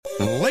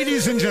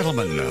Ladies and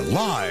gentlemen,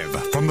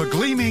 live from the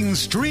gleaming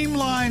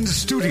Streamlined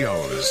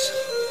Studios.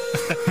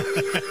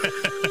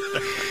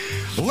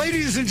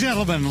 Ladies and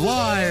gentlemen,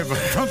 live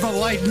from the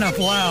Lighten Up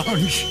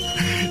Lounge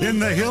in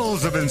the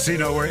hills of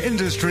Encino, where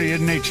industry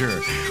and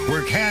nature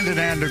work hand in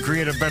hand to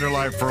create a better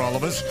life for all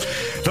of us.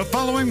 The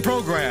following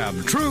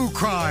program, True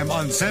Crime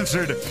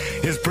Uncensored,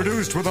 is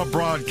produced with a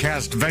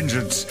broadcast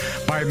vengeance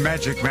by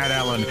Magic Matt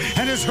Allen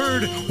and is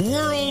heard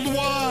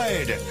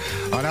worldwide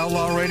on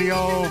Outlaw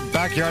Radio,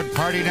 Backyard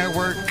Party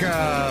Network,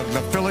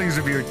 the fillings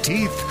of your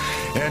teeth,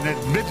 and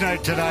at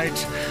midnight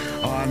tonight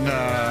on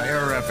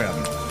Air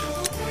FM.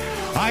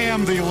 I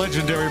am the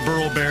legendary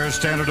Burl Bear,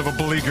 standard of a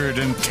beleaguered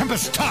and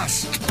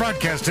tempest-tossed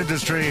broadcast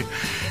industry.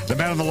 The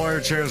man in the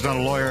lawyer chair is not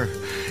a lawyer.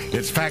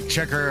 It's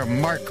fact-checker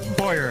Mark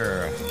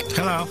Boyer.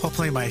 Hello.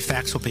 Hopefully my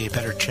facts will be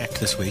better checked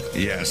this week.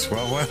 Yes.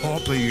 Well,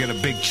 hopefully you get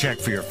a big check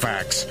for your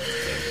facts.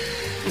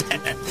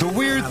 The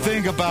weird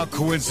thing about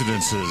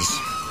coincidences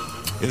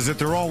is that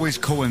they're always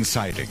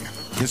coinciding.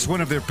 It's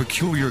one of their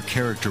peculiar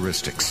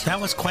characteristics.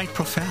 That was quite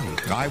profound.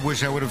 I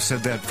wish I would have said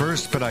that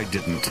first, but I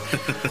didn't.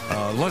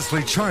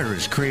 Leslie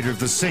Charters, creator of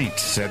The Saint,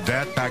 said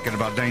that back in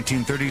about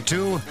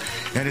 1932,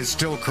 and it's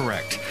still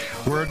correct.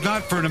 Were it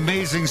not for an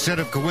amazing set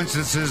of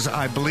coincidences,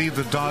 I believe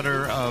the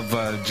daughter of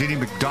Jeannie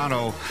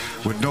McDonough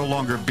would no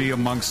longer be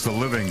amongst the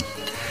living.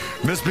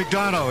 Miss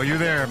McDonough, are you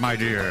there, my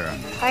dear?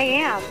 I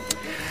am.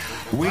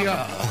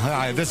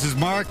 Hi, this is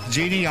Mark.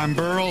 Jeannie, I'm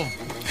Burl.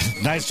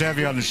 Nice to have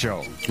you on the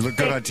show. You looked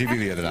good on TV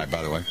the other night,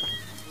 by the way.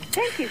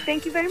 Thank you.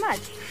 Thank you very much.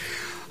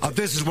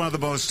 This is one of the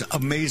most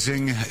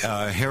amazing,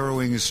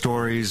 harrowing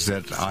stories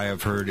that I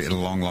have heard in a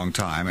long, long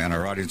time, and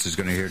our audience is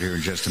going to hear it here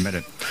in just a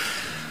minute.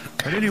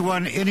 But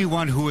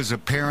anyone who is a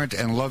parent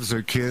and loves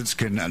their kids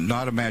can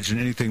not imagine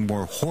anything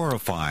more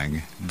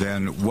horrifying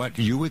than what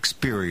you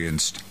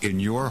experienced in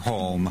your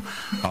home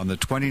on the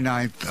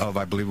 29th of,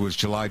 I believe it was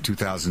July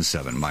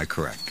 2007. Am I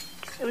correct?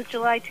 It was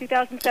July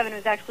 2007. It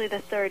was actually the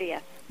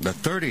 30th. The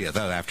 30th,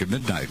 after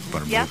midnight.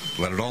 Yep.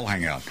 Let it all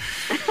hang out.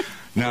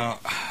 Now,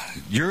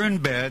 you're in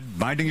bed,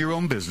 minding your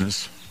own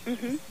business.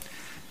 Mm-hmm.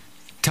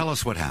 Tell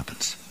us what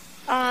happens.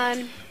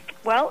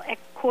 Well, at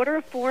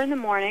 3:45 in the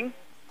morning,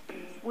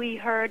 we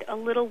heard a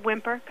little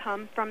whimper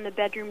come from the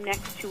bedroom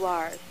next to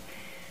ours.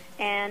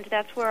 And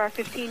that's where our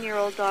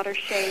 15-year-old daughter,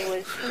 Shay,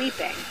 was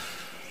sleeping.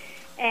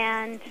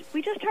 And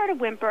we just heard a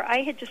whimper.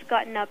 I had just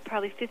gotten up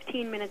probably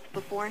 15 minutes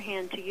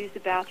beforehand to use the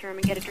bathroom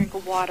and get a drink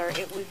of water.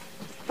 It was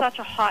such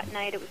a hot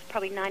night. It was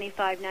probably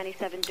 95,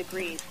 97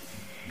 degrees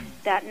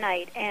that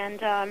night.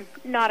 And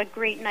not a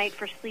great night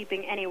for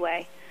sleeping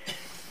anyway.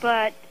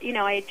 But,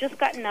 I had just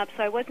gotten up,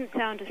 so I wasn't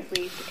sound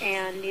asleep,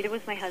 and neither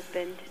was my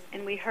husband.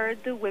 And we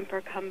heard the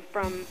whimper come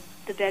from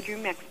the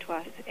bedroom next to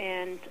us.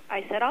 And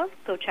I said, I'll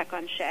go check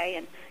on Shay.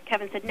 And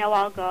Kevin said, no,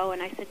 I'll go.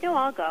 And I said, no,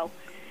 I'll go.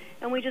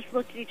 And we just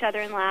looked at each other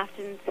and laughed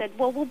and said,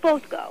 well, we'll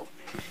both go.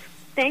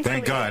 Thankfully,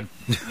 thank God.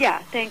 Yeah,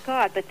 thank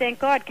God. But thank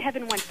God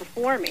Kevin went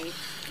before me,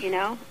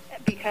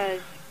 because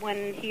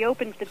when he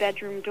opened the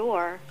bedroom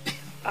door,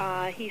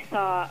 he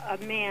saw a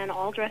man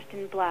all dressed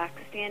in black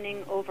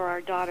standing over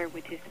our daughter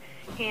with his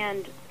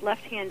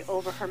left hand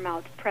over her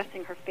mouth,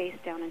 pressing her face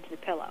down into the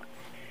pillow.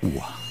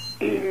 Wow.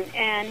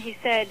 And he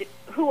said,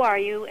 who are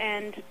you?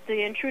 And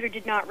the intruder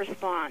did not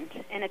respond.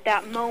 And at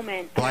that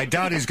moment... Well, I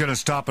doubt he's going to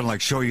stop and,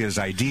 show you his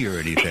ID or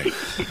anything.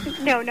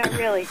 No, not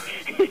really.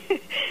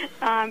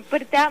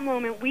 But at that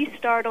moment, we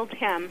startled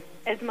him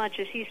as much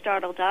as he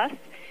startled us.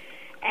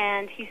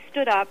 And he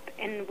stood up,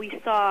 and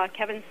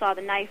Kevin saw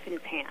the knife in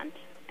his hand.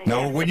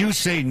 Now, when you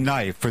say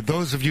knife, for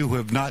those of you who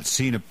have not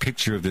seen a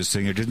picture of this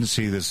thing or didn't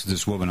see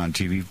this woman on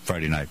TV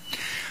Friday night,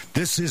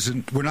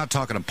 we're not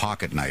talking a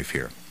pocket knife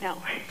here. No.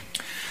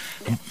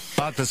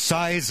 About the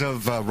size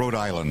of Rhode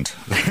Island.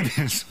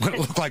 That's what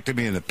it looked like to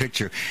me in the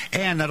picture.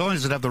 And not only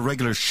does it have the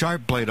regular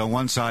sharp blade on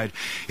one side,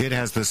 it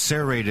has the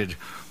serrated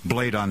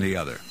blade on the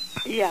other.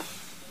 Yeah,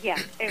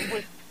 it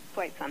was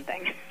quite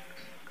something.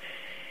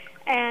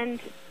 And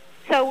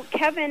so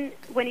Kevin,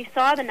 when he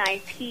saw the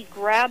knife, he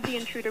grabbed the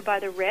intruder by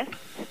the wrist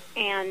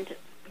and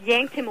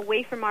yanked him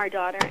away from our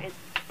daughter and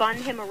spun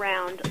him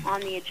around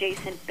on the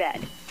adjacent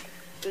bed.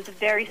 It was a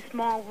very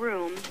small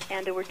room,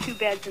 and there were 2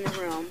 beds in the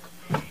room.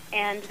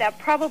 And that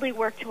probably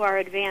worked to our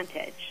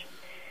advantage.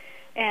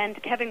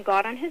 And Kevin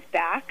got on his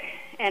back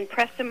and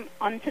pressed him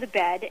onto the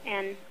bed.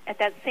 And at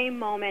that same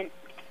moment,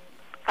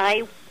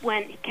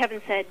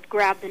 Kevin said,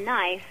 grab the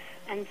knife.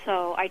 And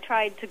so I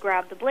tried to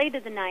grab the blade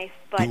of the knife,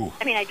 but,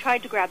 I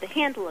tried to grab the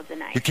handle of the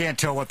knife. You can't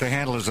tell what the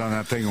handle is on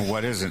that thing and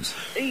what isn't.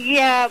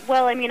 Yeah,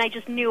 well, I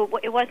just knew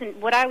it wasn't,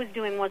 what I was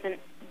doing wasn't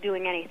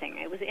doing anything.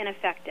 It was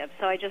ineffective.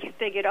 So I just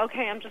figured,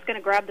 okay, I'm just going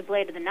to grab the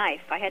blade of the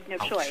knife. I had no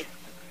choice.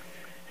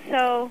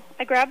 So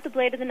I grabbed the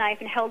blade of the knife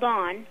and held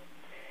on,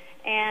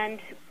 and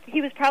he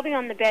was probably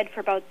on the bed for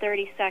about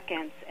 30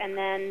 seconds, and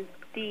then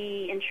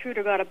the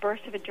intruder got a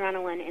burst of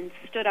adrenaline and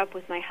stood up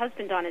with my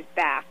husband on his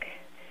back,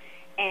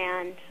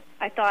 and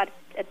I thought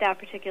at that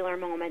particular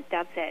moment,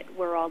 that's it,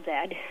 we're all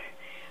dead.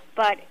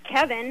 But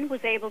Kevin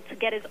was able to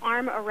get his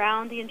arm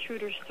around the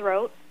intruder's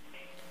throat,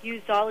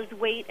 used all his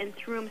weight and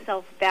threw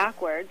himself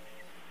backwards,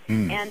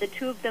 and the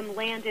two of them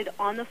landed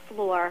on the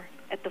floor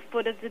at the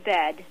foot of the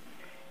bed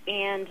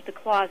and the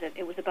closet.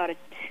 It was about a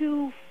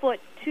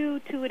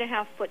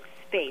 2.5 foot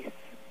space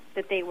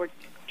that they were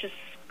just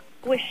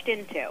squished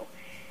into.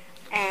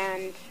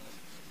 And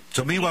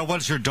so meanwhile,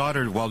 what's your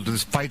daughter, while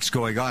this fight's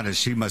going on, is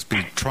she must be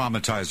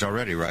traumatized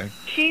already, right?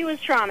 She was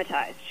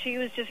traumatized. She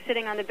was just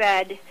sitting on the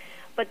bed.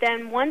 But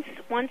then once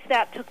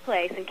that took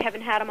place and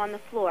Kevin had him on the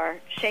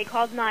floor, Shay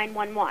called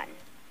 911.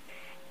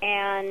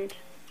 And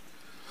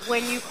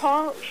when you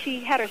call,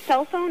 she had her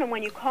cell phone, and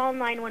when you call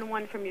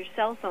 911 from your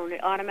cell phone,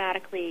 it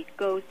automatically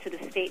goes to the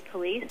state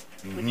police,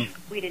 which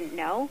we didn't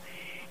know.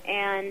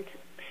 And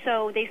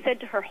so they said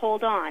to her,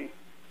 hold on.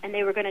 And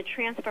they were going to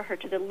transfer her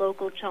to the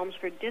local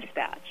Chelmsford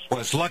dispatch.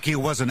 Well, it's lucky it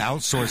wasn't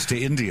outsourced to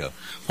India.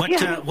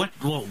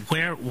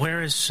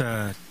 Where is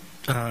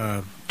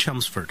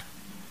Chelmsford?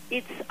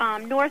 It's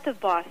north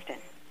of Boston.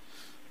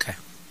 Okay.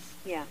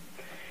 Yeah.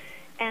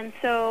 And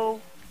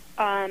so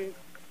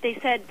they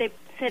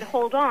said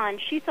hold on.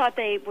 She thought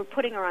they were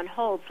putting her on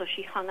hold, so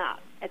she hung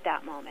up at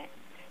that moment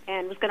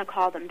and was going to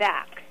call them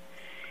back.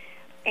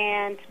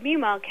 And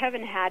meanwhile,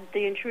 Kevin had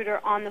the intruder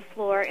on the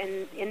floor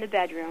in the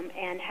bedroom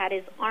and had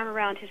his arm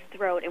around his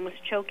throat and was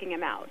choking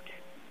him out.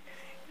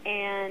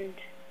 And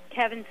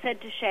Kevin said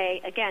to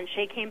Shay, again,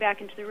 Shay came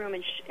back into the room,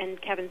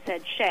 and Kevin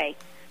said, Shay,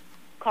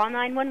 call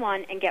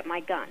 911 and get my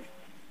gun.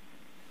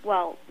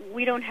 Well,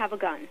 we don't have a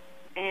gun.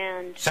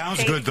 And sounds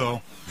Shay, good,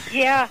 though.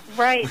 Yeah,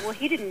 right. Well,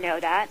 he didn't know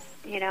that.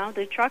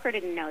 The trucker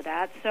didn't know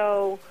that.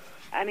 So,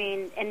 I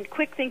mean, and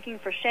quick thinking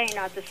for Shay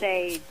not to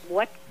say,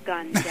 what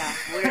gun, Dad?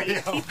 Where do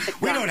you keep the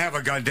gun? We don't have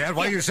a gun, Dad.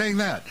 Why are you saying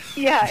that?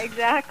 Yeah,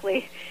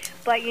 exactly.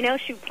 But,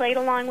 she played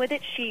along with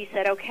it. She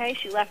said, okay.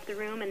 She left the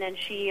room, and then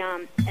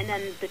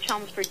then the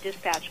Chelmsford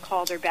dispatch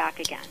called her back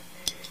again.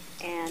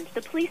 And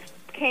the police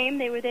came.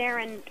 They were there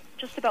in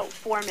just about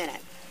 4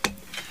 minutes.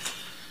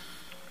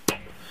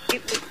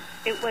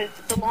 It was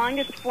the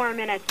longest 4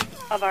 minutes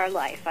of our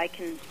life. I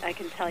can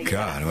tell you.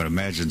 God, that. I would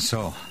imagine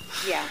so.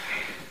 Yeah.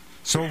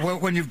 So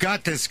when you've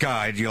got this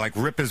guy, do you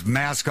rip his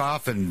mask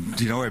off and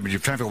you're trying to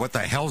figure out what the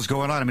hell's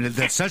going on? I mean,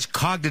 that's such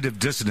cognitive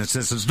dissonance.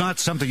 This is not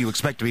something you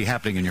expect to be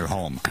happening in your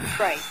home.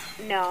 Right.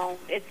 No,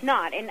 it's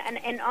not.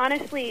 And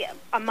honestly,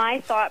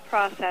 my thought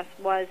process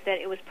was that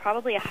it was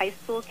probably a high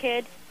school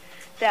kid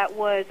that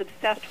was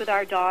obsessed with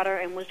our daughter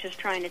and was just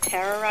trying to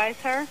terrorize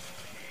her.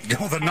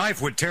 The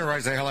knife would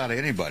terrorize the hell out of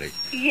anybody.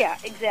 Yeah,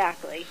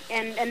 exactly.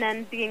 And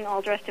then being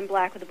all dressed in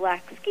black with a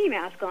black ski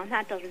mask on,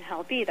 that doesn't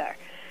help either.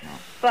 No.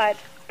 But,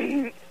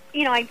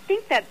 I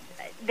think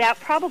that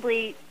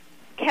probably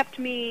kept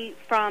me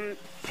from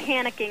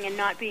panicking and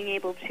not being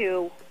able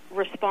to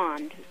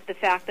respond. The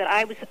fact that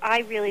I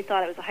really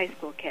thought it was a high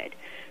school kid.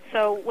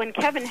 So when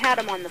Kevin had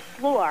him on the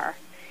floor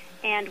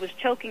and was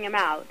choking him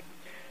out,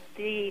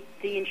 the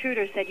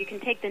intruder said, you can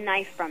take the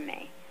knife from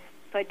me.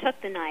 So I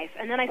took the knife,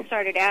 and then I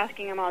started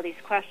asking him all these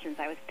questions.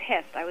 I was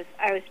pissed. I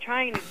was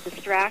trying to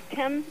distract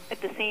him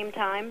at the same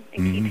time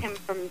and keep him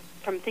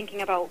from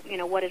thinking about,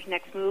 what his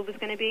next move was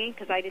going to be,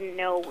 because I didn't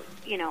know,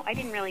 I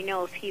didn't really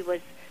know if he was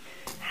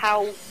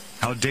how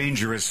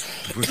dangerous.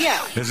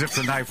 Yeah. As if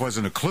the knife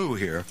wasn't a clue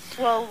here.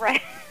 Well,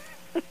 right.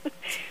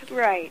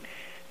 Right.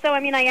 So,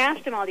 I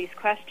asked him all these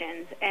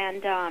questions,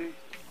 and,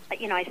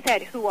 I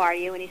said, who are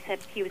you? And he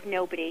said he was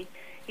nobody.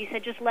 He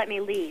said, just let me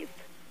leave.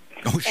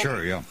 Oh,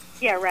 sure, yeah.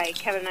 Yeah, right.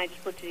 Kevin and I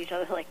just looked at each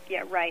other like,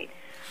 yeah, right.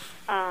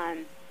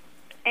 And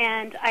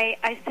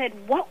I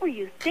said, what were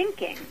you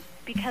thinking?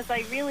 Because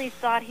I really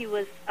thought he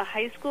was a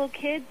high school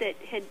kid that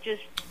had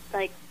just,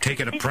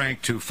 taken a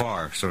prank too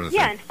far, sort of thing.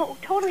 Yeah, and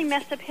totally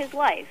messed up his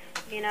life,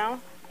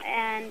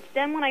 And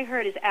then when I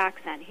heard his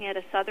accent, he had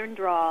a southern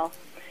drawl,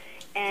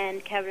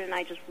 and Kevin and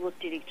I just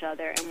looked at each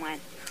other and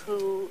went,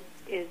 who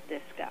is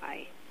this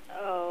guy?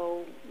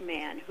 Oh,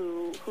 man,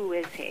 who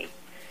is he?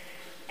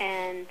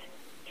 And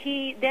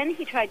he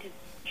tried to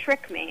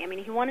trick me.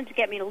 He wanted to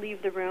get me to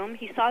leave the room.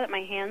 He saw that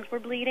my hands were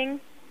bleeding,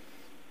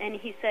 and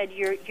he said,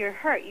 "You're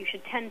hurt. You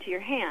should tend to your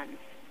hands."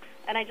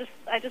 And I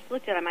just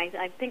looked at him.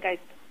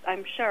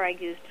 I'm sure I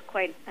used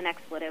quite an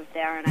expletive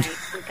there, and I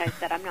think I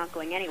said, "I'm not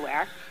going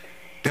anywhere."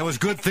 That was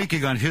good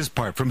thinking on his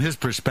part, from his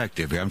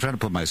perspective. I'm trying to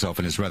put myself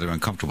in his rather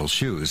uncomfortable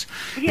shoes.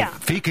 Yeah.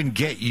 If he can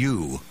get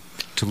you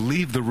to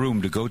leave the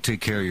room to go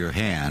take care of your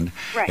hand,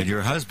 right, and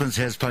your husband's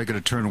head's probably going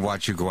to turn and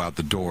watch you go out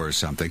the door or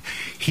something.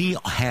 He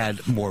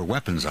had more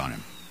weapons on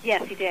him.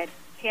 Yes, he did.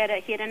 He had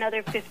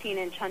another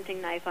 15-inch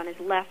hunting knife on his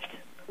left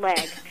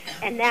leg,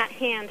 and that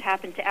hand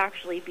happened to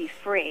actually be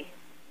free.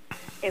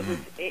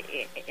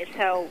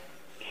 So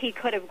he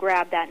could have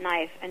grabbed that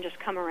knife and just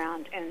come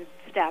around and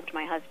stabbed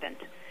my husband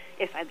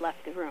if I'd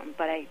left the room,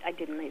 but I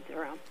didn't leave the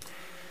room.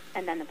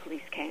 And then the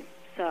police came.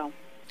 So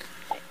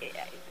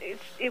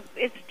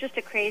it's just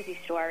a crazy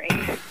story.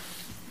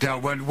 Now,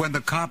 when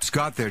the cops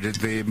got there, did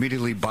they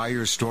immediately buy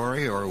your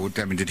story, or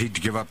did he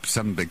give up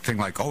some big thing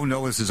like, "Oh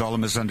no, this is all a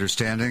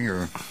misunderstanding"?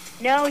 Or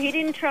no, he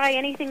didn't try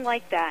anything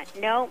like that.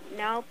 No,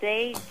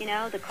 they,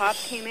 the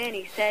cops came in.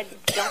 He said,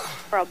 "Don't,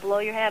 or I'll blow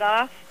your head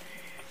off."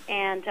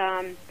 And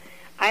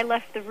I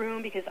left the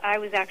room because I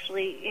was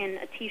actually in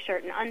a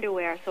T-shirt and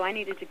underwear, so I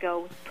needed to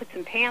go put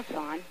some pants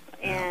on.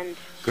 And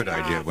good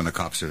idea when the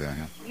cops are there.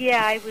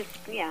 I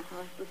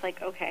was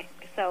like, okay.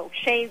 So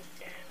Shay,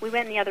 we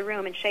went in the other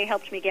room, and Shay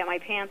helped me get my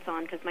pants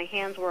on because my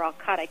hands were all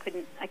cut. I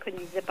couldn't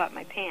zip up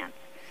my pants.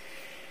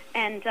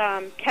 And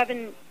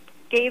Kevin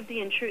gave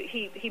the intruder.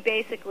 He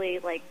basically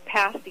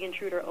passed the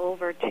intruder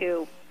over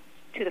to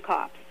the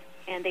cops,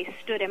 and they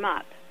stood him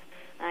up.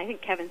 I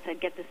think Kevin said,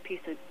 "Get this piece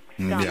of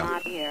scum out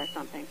of here" or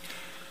something.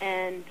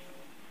 And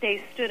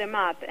they stood him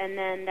up, and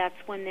then that's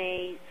when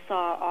they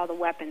saw all the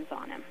weapons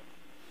on him.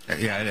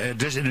 Yeah,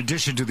 in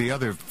addition to the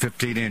other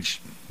 15-inch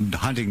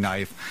hunting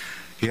knife,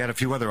 he had a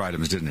few other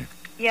items, didn't he?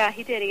 Yeah,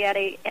 he did. He had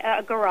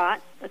a garrote,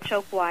 a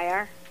choke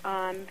wire.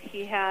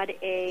 He had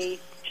a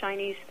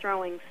Chinese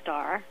throwing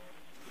star,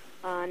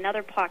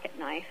 another pocket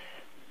knife.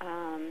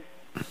 And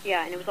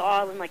it was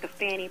all in like a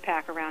fanny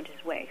pack around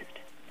his waist.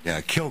 Yeah,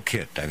 a kill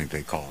kit, I think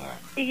they call that.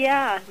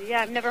 Yeah,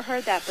 I've never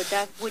heard that, but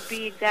that would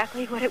be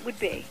exactly what it would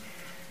be.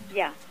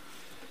 Yeah.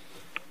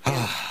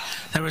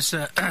 There was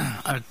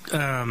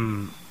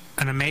an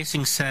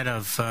amazing set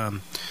of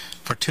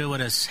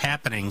fortuitous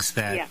happenings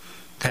that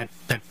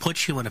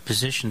puts you in a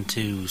position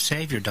to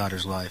save your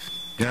daughter's life.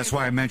 Yeah, that's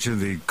why I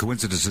mentioned the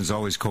coincidences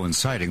always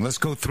coinciding. Let's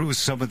go through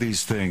some of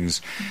these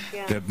things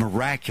that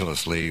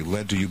miraculously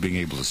led to you being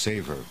able to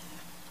save her.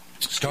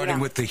 Starting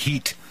with the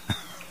heat.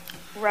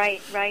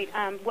 Right.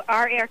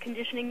 Our air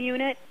conditioning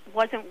unit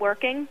wasn't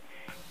working,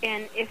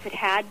 and if it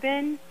had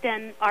been,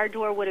 then our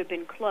door would have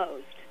been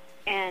closed,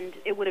 and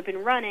it would have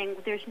been running.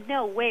 There's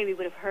no way we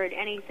would have heard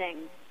anything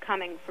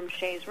coming from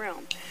Shay's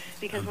room,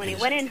 because when he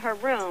went in her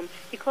room,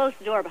 he closed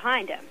the door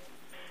behind him.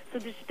 So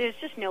there's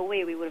just no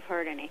way we would have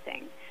heard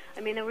anything. I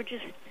mean, there were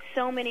just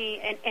so many,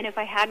 and if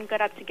I hadn't got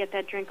up to get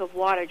that drink of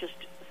water just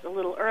a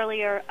little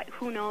earlier,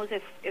 who knows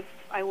if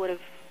I would have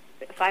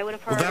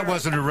heard. Well, that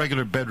wasn't a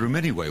regular bedroom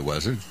anyway,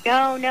 was it?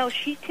 No.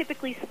 She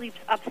typically sleeps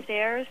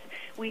upstairs.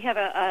 We have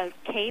a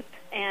cape,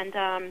 and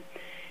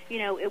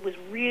it was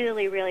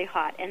really, really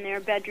hot, and their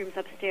bedrooms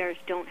upstairs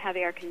don't have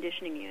air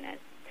conditioning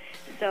units.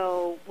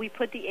 So we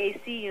put the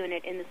AC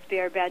unit in the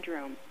spare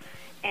bedroom,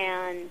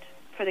 and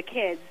for the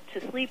kids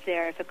to sleep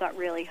there if it got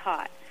really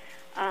hot.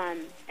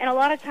 And a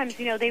lot of times,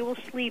 they will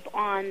sleep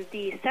on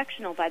the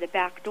sectional by the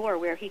back door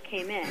where he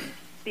came in,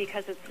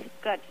 because it's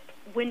got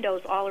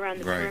windows all around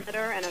the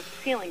perimeter and a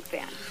ceiling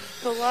fan.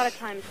 So a lot of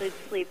times they'd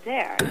sleep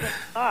there.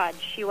 Thank God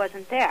she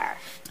wasn't there.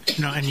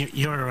 And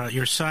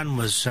your son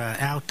was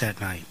out that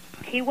night.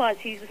 He was.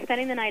 He was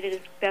spending the night at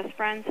his best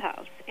friend's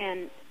house,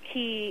 and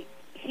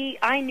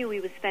I knew he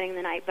was spending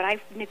the night, but I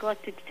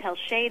neglected to tell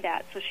Shay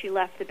that, so she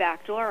left the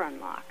back door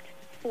unlocked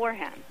for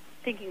him,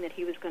 thinking that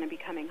he was going to be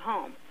coming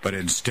home. But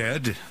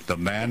instead, the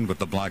man with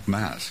the black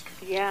mask.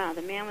 Yeah,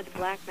 the man with the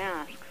black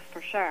mask,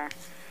 for sure.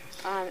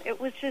 It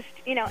was just,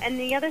 and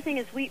the other thing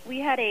is we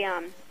had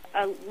a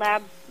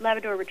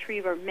Labrador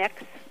Retriever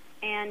mix,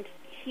 and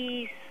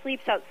he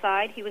sleeps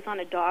outside. He was on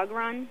a dog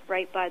run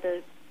right by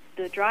the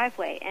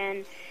driveway,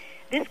 and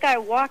this guy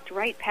walked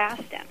right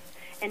past him.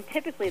 And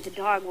typically the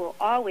dog will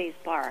always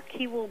bark.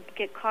 He will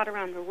get caught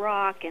around the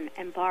rock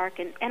and bark,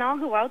 and I'll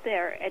go out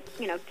there at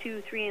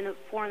 2, 3, and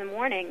 4 in the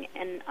morning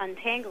and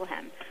untangle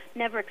him,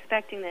 never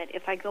expecting that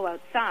if I go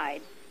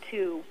outside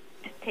to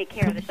take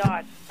care of the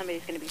dog,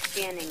 somebody's going to be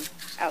standing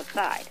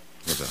outside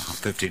with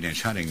a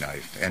 15-inch hunting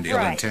knife and ill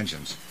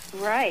intentions.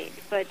 Right,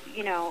 but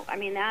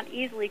that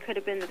easily could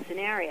have been the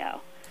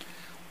scenario.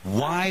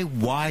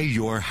 Why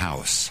your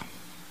house?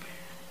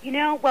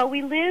 Well,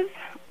 we live.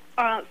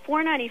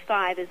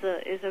 495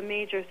 is a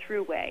major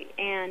throughway,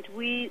 and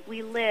we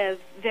live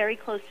very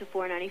close to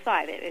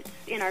 495. It's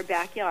in our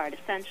backyard,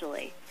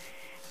 essentially.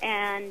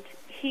 And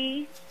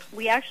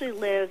we actually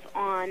live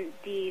on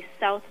the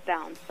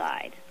southbound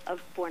side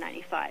of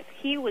 495.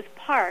 He was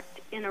parked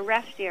in a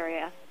rest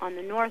area on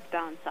the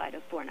northbound side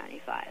of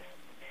 495.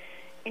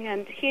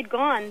 And he had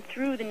gone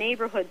through the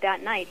neighborhood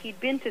that night. He'd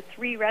been to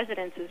 3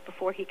 residences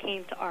before he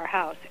came to our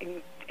house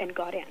and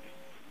got in.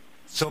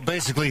 So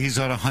basically, he's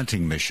on a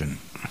hunting mission.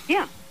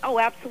 Yeah. Oh,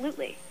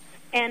 absolutely.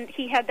 And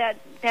he had that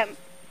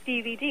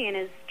DVD in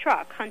his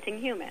truck, Hunting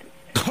Humans.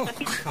 Oh,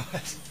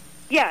 God.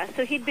 Yeah,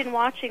 so he'd been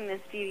watching this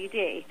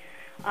DVD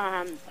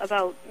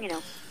about,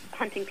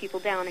 hunting people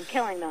down and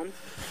killing them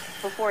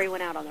before he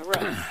went out on the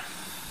road.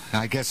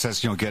 I guess that's,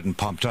 getting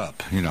pumped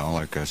up,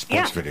 like a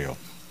sports video.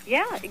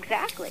 Yeah,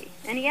 exactly.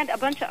 And he had a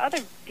bunch of other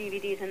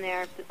DVDs in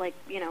there, like,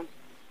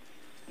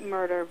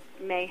 murder,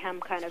 mayhem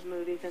kind of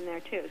movies in there,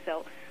 too.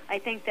 So I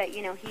think that,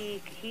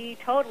 he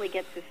totally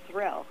gets his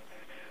thrill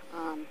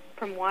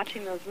from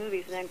watching those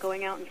movies and then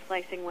going out and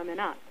slicing women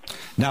up.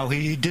 Now,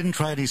 he didn't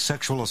try any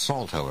sexual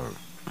assault, however.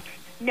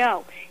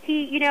 No.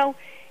 He,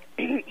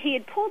 he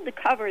had pulled the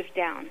covers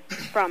down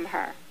from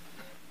her,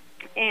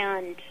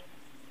 and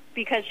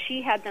because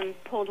she had them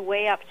pulled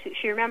way up to,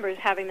 she remembers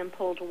having them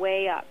pulled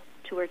way up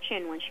to her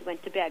chin when she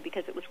went to bed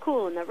because it was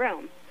cool in the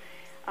room.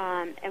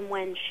 And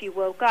when she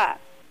woke up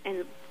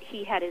and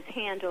he had his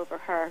hand over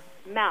her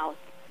mouth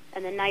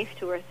and the knife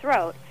to her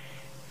throat,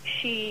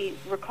 she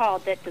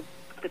recalled that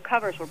the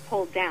covers were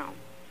pulled down.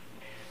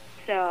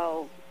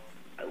 So,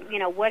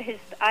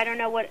 I don't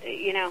know what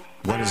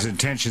his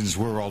intentions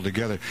were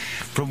altogether.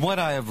 From what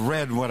I have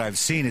read and what I've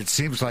seen, it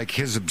seems like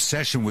his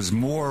obsession was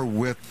more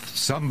with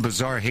some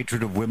bizarre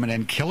hatred of women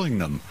and killing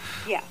them.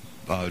 Yeah.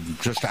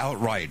 Just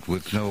outright,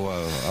 with no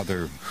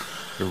other,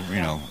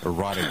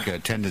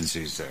 erotic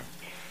tendencies there.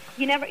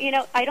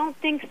 I don't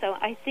think so.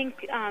 I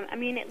think,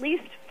 at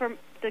least for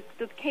the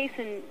case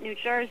in New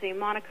Jersey,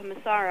 Monica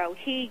Massaro,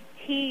 he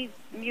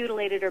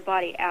mutilated her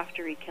body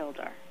after he killed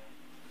her.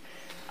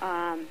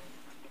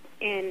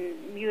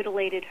 And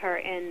mutilated her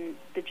in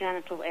the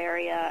genital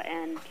area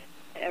and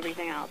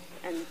everything else.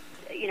 And,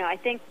 I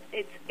think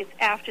it's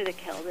after the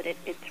kill that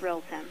it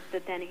thrills him,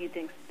 that then he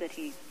thinks that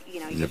he.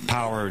 The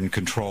power and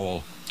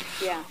control,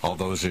 all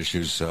those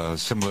issues,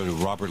 similar to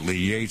Robert Lee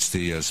Yates,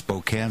 the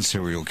Spokane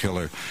serial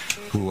killer,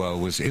 who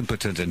was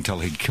impotent until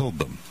he killed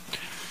them.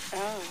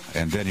 Oh.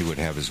 And then he would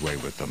have his way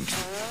with them.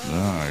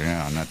 Oh,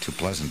 yeah, not too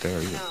pleasant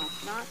there either. No,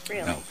 not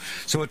really. No.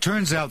 So it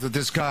turns out that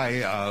this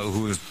guy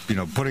who is,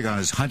 putting on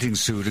his hunting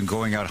suit and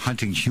going out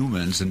hunting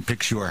humans and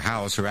picks your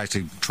house, or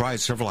actually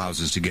tries several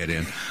houses to get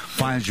in,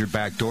 finds your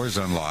back doors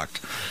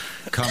unlocked,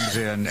 comes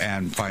in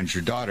and finds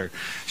your daughter.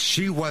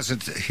 She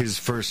wasn't his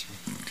first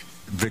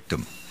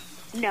victim.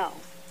 No,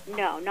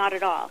 not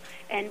at all.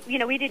 And,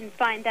 we didn't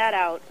find that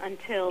out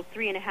until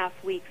 3.5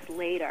 weeks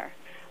later.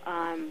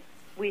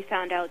 We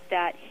found out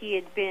that he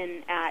had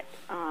been at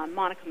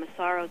Monica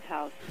Massaro's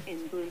house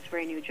in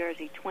Bloomsbury, New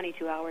Jersey,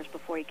 22 hours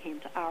before he came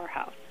to our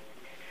house.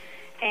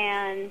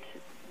 And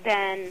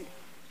then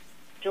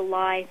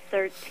July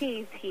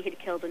 13th, he had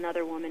killed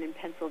another woman in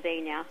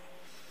Pennsylvania.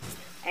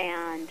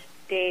 And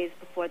days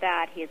before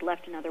that, he had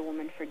left another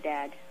woman for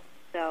dead.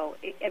 So,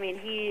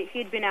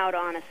 he'd been out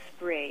on a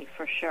spree,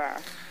 for sure.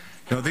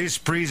 No, these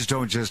sprees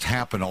don't just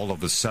happen all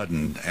of a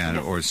sudden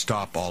or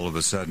stop all of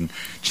a sudden.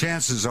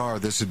 Chances are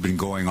this had been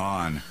going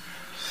on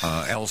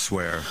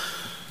elsewhere,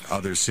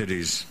 other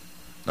cities,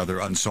 other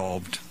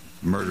unsolved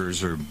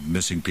murders or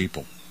missing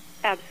people.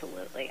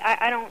 Absolutely.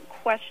 I don't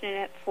question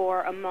it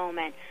for a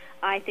moment.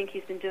 I think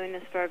he's been doing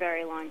this for a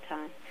very long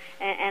time.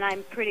 And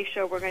I'm pretty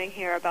sure we're going to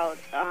hear about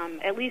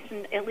at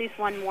least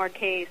one more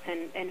case,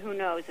 and who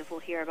knows if we'll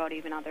hear about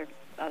even other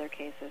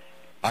cases.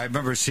 I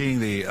remember seeing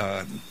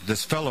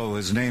this fellow,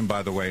 his name,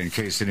 by the way, in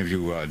case any of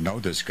you know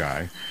this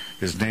guy,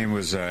 his name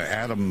was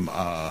Adam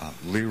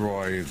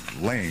Leroy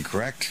Lane,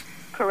 correct?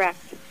 Correct.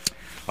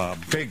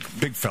 Big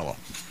fellow,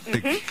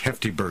 big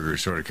hefty burger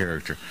sort of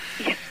character.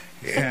 Yeah.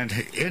 And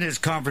in his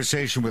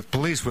conversation with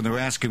police, when they were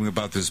asking him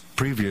about this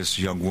previous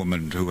young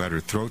woman who had her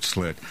throat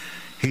slit,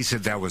 he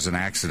said that was an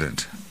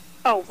accident.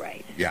 Oh,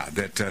 right. Yeah,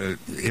 that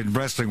in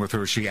wrestling with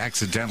her, she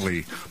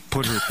accidentally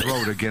put her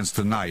throat against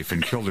the knife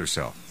and killed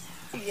herself.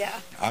 Yeah.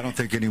 I don't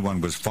think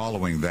anyone was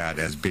following that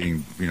as being,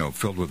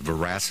 filled with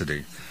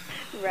veracity.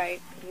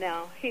 Right.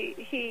 No.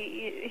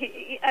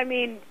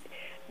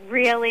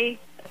 Really,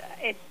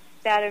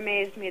 that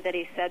amazed me that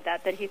he said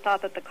that he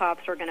thought that the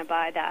cops were going to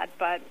buy that.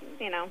 But,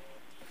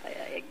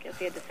 I guess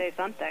he had to say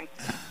something.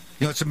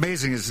 It's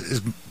amazing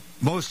is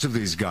most of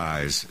these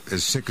guys,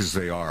 as sick as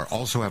they are,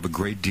 also have a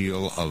great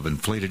deal of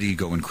inflated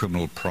ego and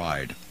criminal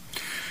pride.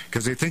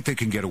 Because they think they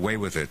can get away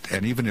with it,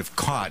 and even if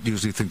caught,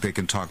 usually think they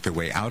can talk their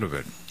way out of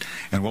it,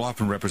 and will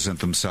often represent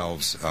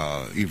themselves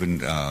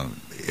even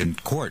in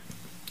court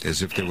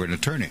as if they were an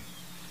attorney.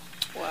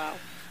 Wow.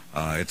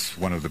 It's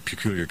one of the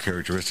peculiar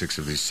characteristics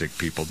of these sick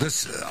people.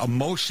 This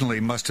emotionally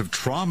must have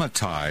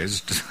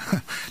traumatized,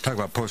 talk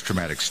about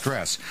post-traumatic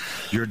stress,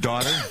 your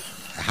daughter.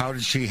 How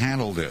did she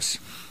handle this?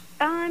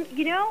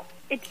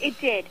 It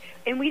did,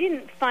 and we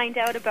didn't find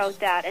out about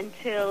that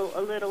until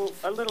a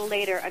little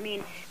later.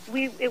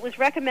 It was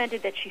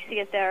recommended that she see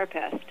a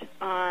therapist,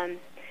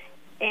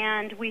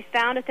 and we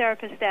found a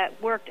therapist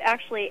that worked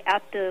actually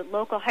at the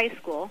local high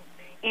school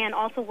and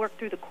also worked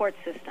through the court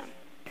system.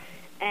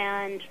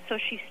 And so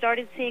she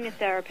started seeing a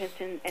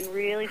therapist and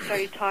really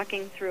started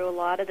talking through a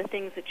lot of the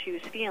things that she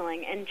was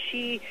feeling. And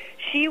she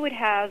would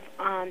have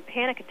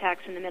panic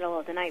attacks in the middle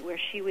of the night where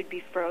she would be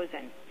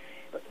frozen.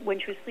 When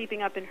she was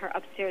sleeping up in her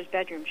upstairs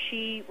bedroom,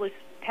 she was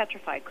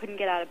petrified, couldn't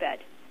get out of bed.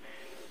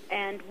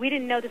 And we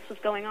didn't know this was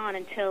going on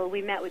until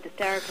we met with the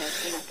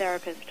therapist, and the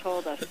therapist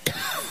told us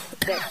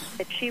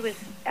that she was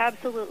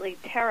absolutely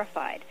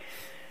terrified.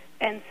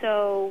 And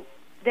so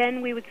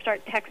then we would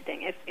start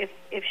texting.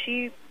 If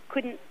she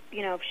couldn't,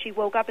 if she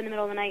woke up in the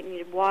middle of the night and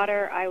needed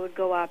water, I would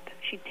go up.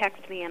 She'd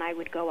text me, and I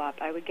would go up.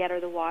 I would get her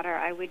the water.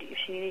 If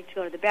she needed to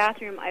go to the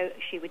bathroom,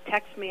 she would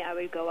text me. I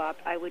would go up.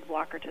 I would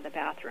walk her to the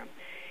bathroom.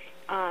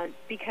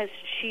 Because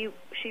she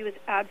was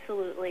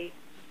absolutely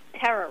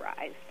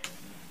terrorized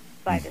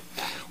by this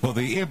guy. Well,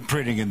 the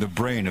imprinting in the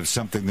brain of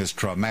something this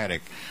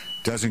traumatic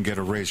doesn't get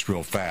erased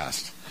real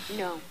fast.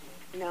 No,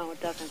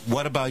 it doesn't.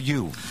 What about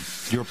you?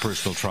 Your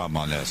personal trauma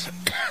on this?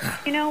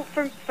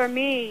 For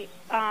me,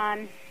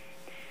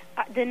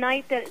 the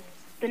night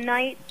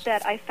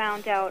that I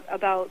found out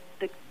about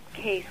the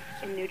case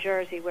in New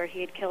Jersey where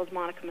he had killed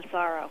Monica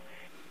Massaro,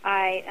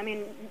 I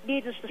mean,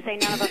 needless to say,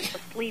 none of us were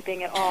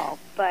sleeping at all.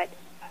 But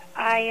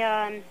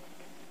I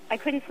I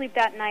couldn't sleep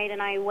that night,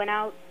 and I went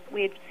out.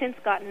 We had since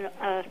gotten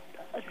a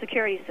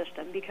security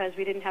system because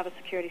we didn't have a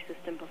security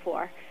system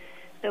before.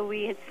 So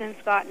we had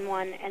since gotten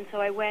one, and so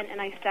I went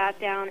and I sat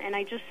down, and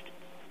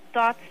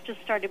thoughts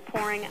just started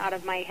pouring out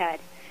of my head,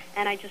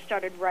 and I just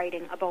started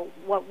writing about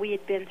what we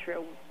had been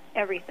through,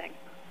 everything.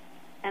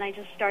 And I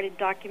just started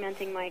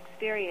documenting my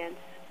experience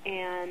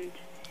and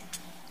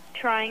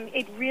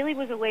it really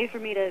was a way for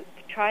me to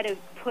try to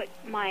put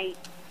my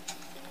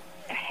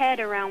head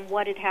around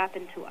what had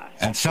happened to us.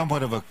 And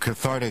somewhat of a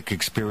cathartic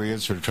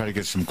experience, or to try to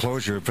get some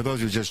closure. For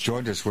those who just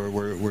joined us,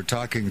 we're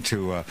talking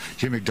to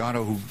Jim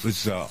McDonough, who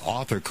is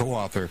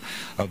co-author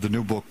of the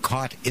new book,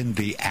 Caught in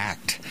the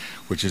Act,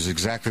 which is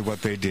exactly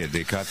what they did.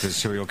 They caught this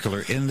serial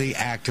killer in the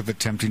act of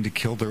attempting to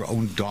kill their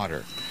own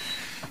daughter.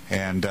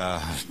 And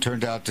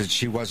turned out that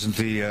she wasn't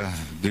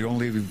the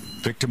only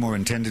victim or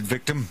intended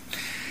victim.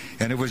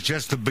 And it was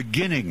just the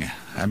beginning.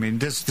 I mean,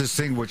 this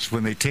thing, which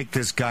when they take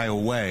this guy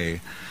away,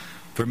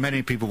 for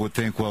many people would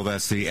think, well,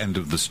 that's the end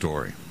of the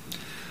story.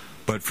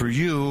 But for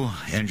you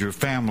and your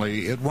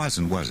family, it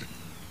wasn't, was it?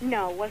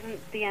 No, it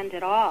wasn't the end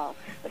at all.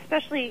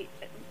 Especially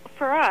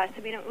for us.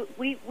 I mean,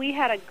 we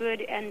had a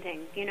good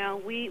ending. You know,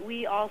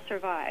 we all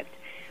survived.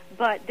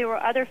 But there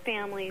were other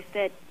families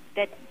that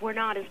were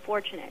not as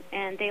fortunate,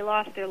 and they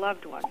lost their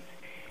loved ones.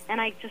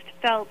 And I just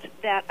felt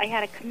that I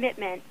had a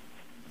commitment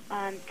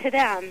to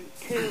them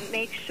to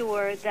make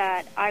sure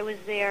that I was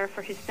there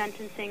for his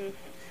sentencing,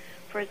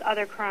 for his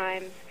other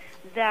crimes,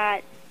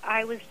 that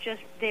I was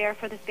just there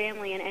for the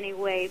family in any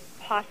way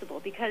possible,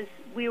 because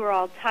we were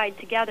all tied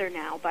together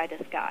now by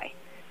this guy.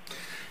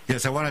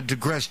 Yes, I want to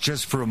digress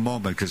just for a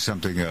moment, because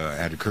something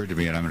had occurred to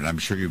me, and I'm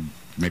sure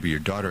maybe your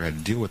daughter had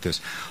to deal with this.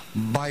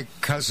 My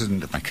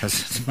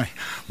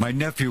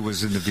nephew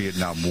was in the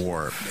Vietnam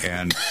War,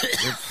 and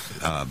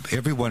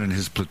everyone in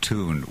his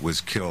platoon was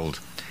killed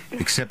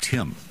except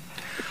him.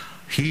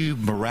 He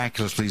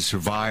miraculously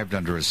survived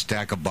under a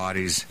stack of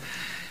bodies,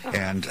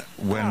 and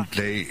when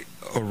they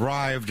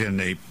arrived and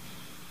the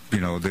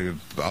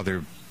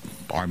other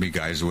army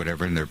guys or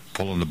whatever, and they're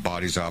pulling the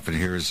bodies off, and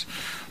here's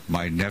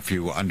my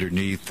nephew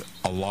underneath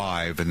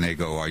alive, and they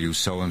go, "Are you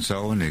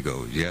so-and-so?" And they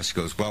go, "Yes." He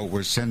goes, "Well,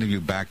 we're sending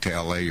you back to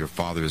L.A. Your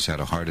father has had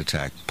a heart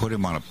attack." Put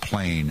him on a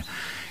plane,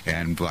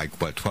 and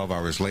 12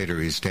 hours later,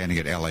 he's standing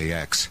at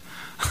LAX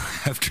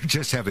after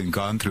just having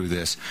gone through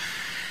this.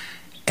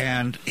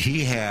 And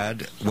he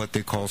had what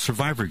they call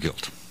survivor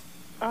guilt.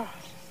 Oh,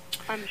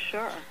 I'm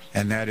sure.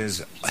 And that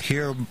is,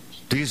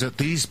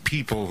 these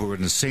people who are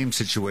in the same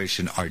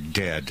situation are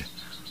dead.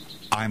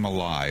 I'm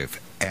alive.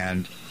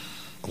 And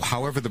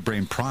however the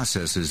brain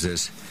processes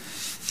this,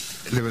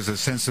 there was a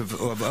sense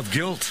of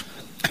guilt.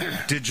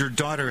 Did your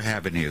daughter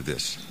have any of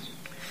this?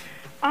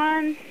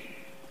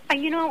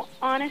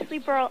 Honestly,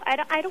 Burl,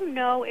 I don't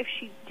know if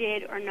she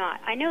did or not.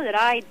 I know that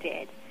I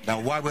did. Now,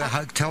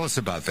 tell us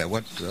about that.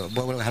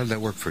 How did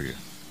that work for you?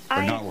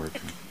 Or not work?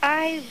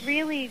 I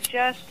really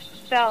just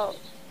felt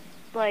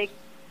like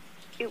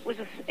it was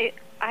it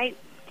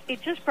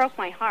just broke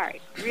my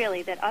heart,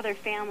 really, that other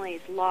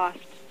families lost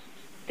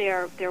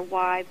their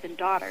wives and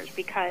daughters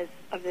because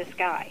of this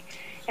guy.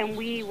 And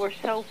we were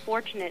so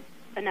fortunate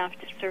enough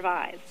to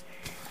survive.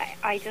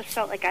 I just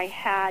felt like I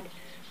had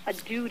a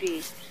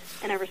duty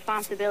and a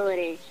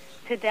responsibility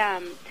to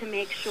them to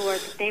make sure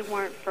that they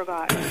weren't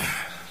forgotten.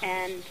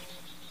 And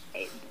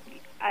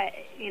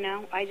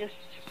I just...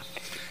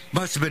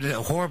 Must have been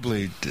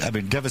horribly,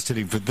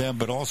 devastating for them,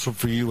 but also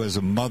for you as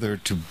a mother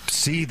to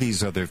see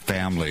these other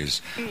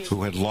families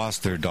who had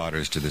lost their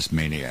daughters to this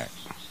maniac.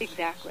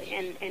 Exactly.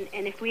 And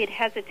if we had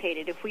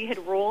hesitated, if we had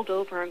rolled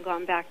over and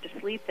gone back to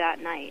sleep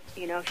that night,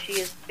 she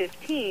is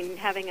 15,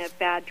 having a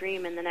bad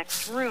dream in the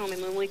next room,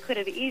 and we could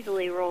have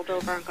easily rolled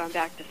over and gone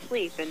back to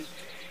sleep.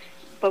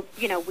 But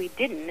we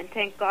didn't, and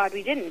thank God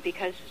we didn't,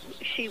 because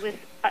she was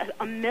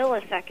a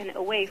millisecond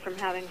away from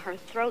having her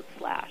throat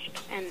slashed,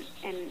 and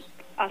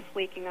us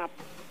waking up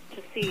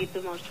to see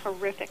the most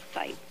horrific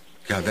sight.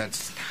 Yeah,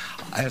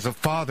 as a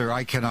father,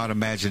 I cannot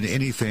imagine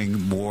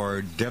anything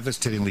more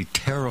devastatingly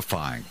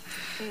terrifying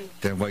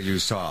than what you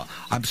saw.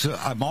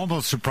 I'm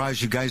almost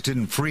surprised you guys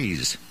didn't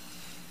freeze.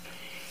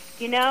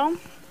 I know.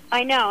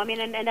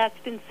 And that's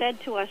been said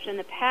to us in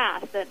the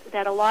past,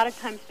 that a lot of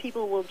times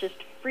people will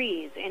just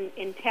freeze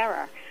in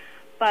terror.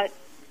 But,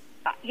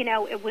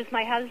 it was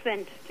my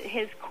husband,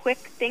 his quick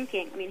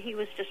thinking. He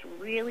was just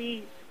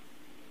really...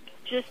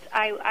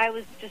 I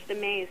was just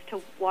amazed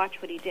to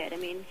watch what he did.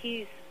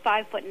 He's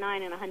 5'9"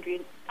 and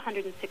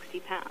 160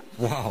 pounds.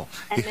 Wow!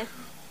 And this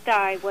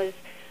guy was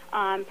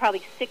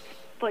probably 6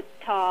 foot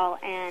tall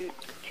and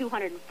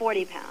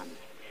 240 pounds.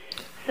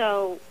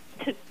 So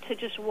to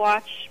just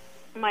watch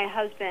my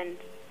husband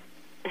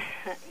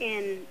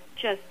in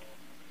just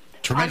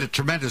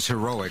tremendous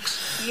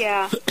heroics.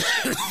 Yeah,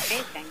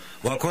 amazing.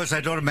 Well, of course, I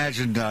don't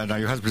imagine, now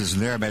your husband isn't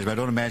there, but I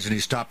don't imagine he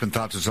stopped and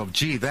thought to himself,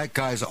 gee, that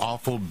guy's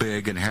awful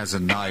big and has a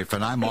knife,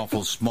 and I'm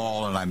awful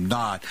small and I'm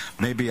not.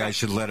 Maybe I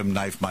should let him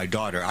knife my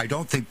daughter. I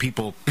don't think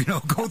people,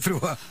 go through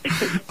a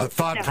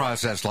thought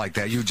process like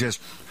that. You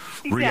just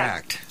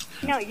react.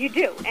 No, you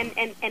do,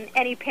 and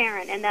any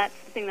parent, and that's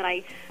the thing that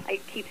I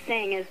keep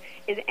saying is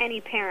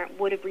any parent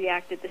would have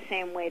reacted the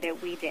same way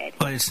that we did.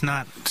 But it's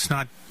not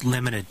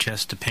limited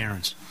just to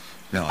parents.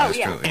 No, that's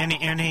true.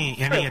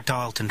 Any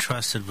adult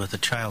entrusted with a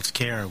child's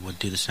care would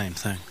do the same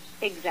thing.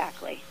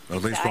 Exactly. Well,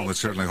 at least one would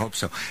certainly hope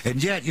so.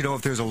 And yet,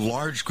 if there's a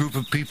large group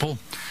of people,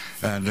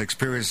 and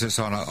experience this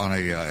on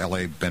a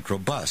L.A. Metro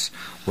bus,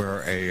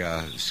 where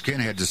a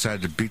skinhead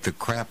decided to beat the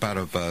crap out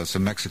of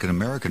some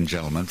Mexican-American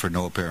gentleman for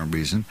no apparent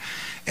reason,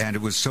 and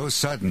it was so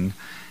sudden,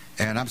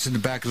 and I'm sitting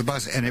in the back of the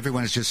bus, and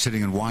everyone is just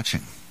sitting and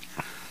watching.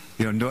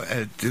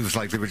 It was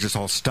like they were just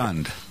all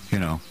stunned.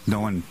 No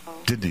one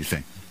did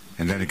anything.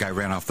 And then the guy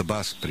ran off the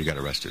bus, but he got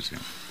arrested.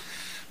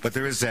 But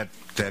there is that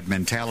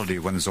mentality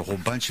when there's a whole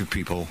bunch of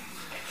people,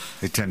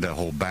 they tend to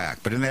hold back.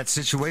 But in that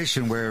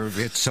situation where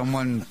it's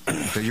someone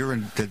that you're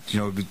in,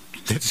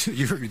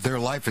 their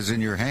life is in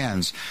your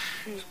hands,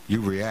 you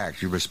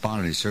react, you respond,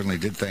 and he certainly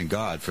did. Thank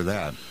God for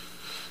that.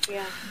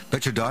 Yeah.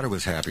 But your daughter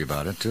was happy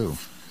about it too.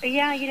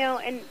 Yeah,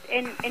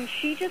 and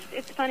she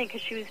just—it's funny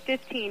because she was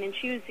 15, and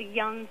she was a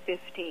young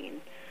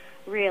 15,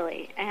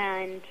 really,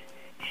 and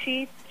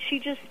she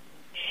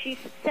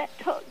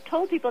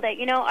told people that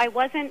I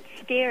wasn't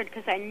scared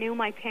because I knew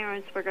my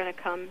parents were going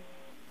to come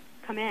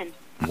in.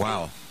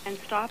 Wow. And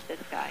stop this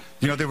guy.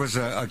 There was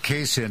a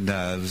case in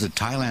was it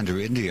Thailand or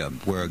India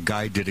where a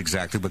guy did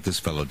exactly what this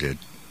fellow did.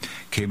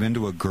 Came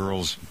into a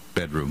girl's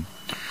bedroom.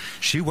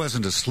 She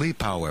wasn't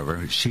asleep,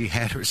 however. She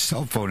had her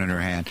cell phone in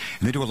her hand,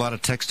 and they do a lot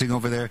of texting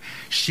over there.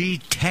 She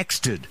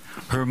texted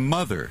her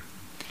mother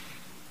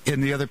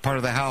in the other part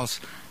of the house,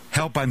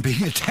 "Help, I'm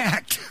being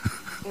attacked."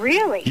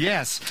 Really?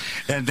 Yes,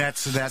 and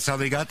that's how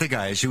they got the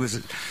guy.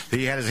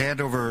 He had his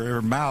hand over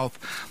her mouth,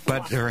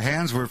 but her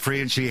hands were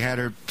free, and she had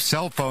her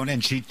cell phone,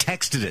 and she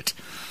texted it.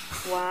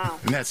 Wow.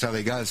 And that's how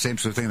they got it. Same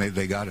sort of thing.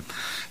 They got him.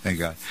 Thank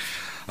God.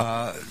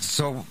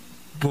 So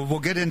we'll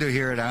get into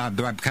here, and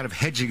I'm kind of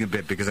hedging a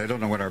bit because I don't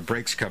know when our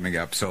break's coming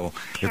up. So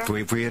sure.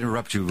 if we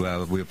interrupt you,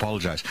 we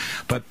apologize.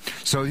 But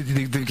so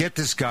they get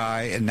this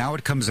guy, and now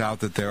it comes out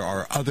that there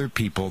are other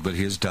people that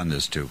he has done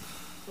this to.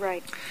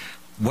 Right.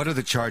 What are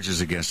the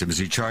charges against him? Is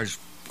he charged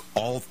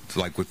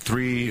with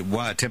 3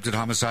 attempted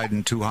homicide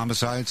and 2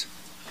 homicides?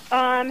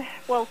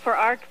 Well, for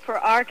our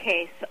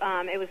case,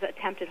 it was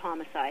attempted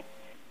homicide,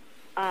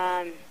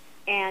 and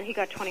he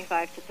got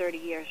 25 to 30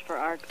 years for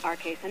our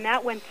case, and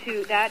that went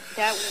to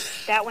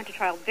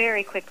trial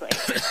very quickly.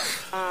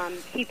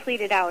 He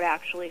pleaded out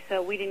actually,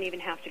 so we didn't even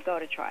have to go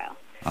to trial.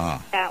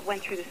 That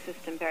went through the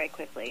system very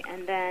quickly,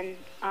 and then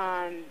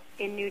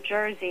in New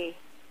Jersey,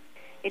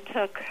 it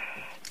took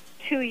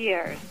 2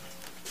 years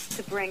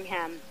to bring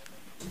him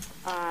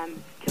to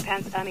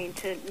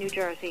New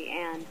Jersey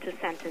and to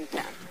sentence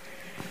him.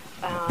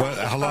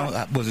 How long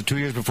was it? 2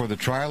 years before the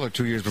trial, or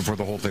 2 years before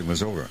the whole thing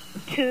was over?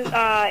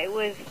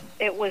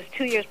 It was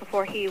 2 years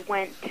before he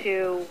went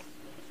before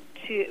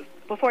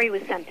he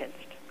was sentenced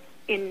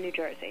in New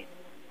Jersey,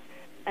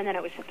 and then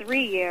it was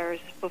 3 years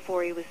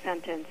before he was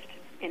sentenced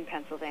in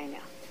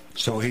Pennsylvania.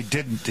 So he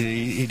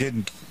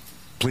didn't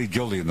plead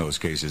guilty in those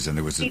cases, and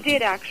he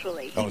did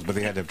actually. Oh, but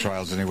they had to have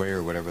trials anyway,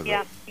 or whatever.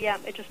 Yeah.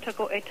 It just took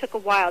a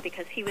while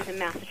because he was in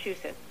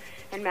Massachusetts,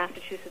 and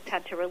Massachusetts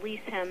had to release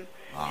him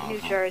to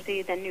New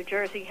Jersey. Then New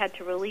Jersey had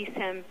to release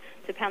him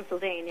to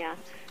Pennsylvania.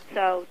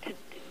 So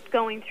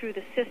going through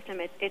the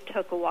system, it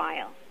took a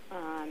while.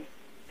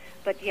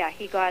 But yeah,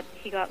 he got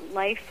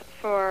life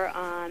for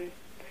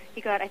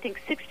he got I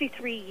think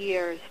 63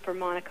 years for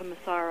Monica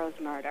Massaro's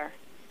murder.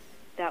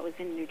 That was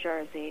in New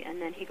Jersey, and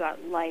then he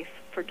got life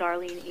for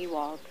Darlene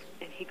Ewald,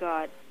 and he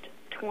got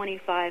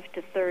 25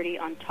 to 30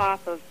 on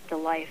top of the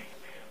life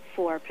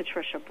for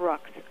Patricia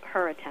Brooks,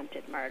 her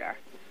attempted murder.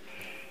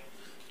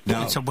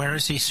 Now, so where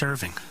is he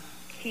serving?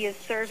 He is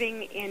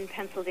serving in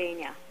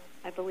Pennsylvania.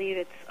 I believe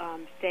it's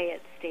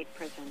Fayette State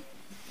Prison.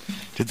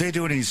 Did they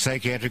do any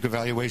psychiatric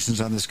evaluations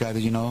on this guy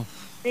that you know?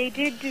 They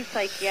did do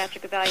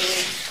psychiatric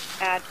evaluations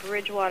at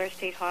Bridgewater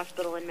State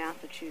Hospital in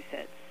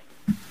Massachusetts.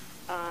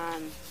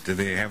 Did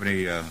they have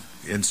any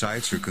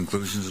insights or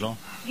conclusions at all?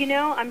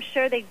 I'm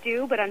sure they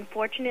do, but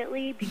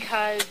unfortunately,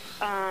 because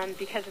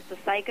it's a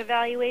psych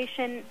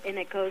evaluation and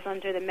it goes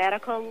under the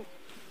medical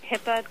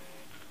HIPAA,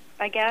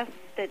 I guess,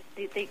 that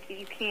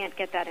you can't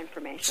get that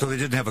information. So they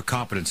didn't have a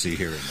competency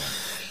hearing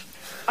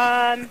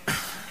I then?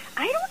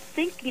 don't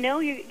think,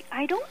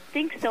 I don't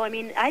think so. I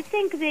mean, I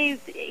think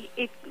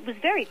it was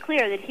very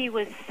clear that he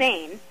was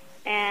sane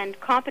and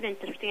competent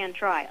to stand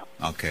trial.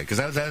 Okay, because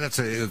that's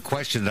a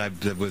question that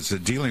I was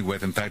dealing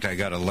with. In fact, I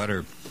got a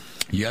letter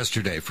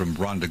yesterday from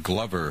Rhonda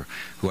Glover,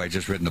 who I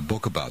just written a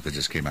book about that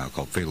just came out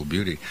called Fatal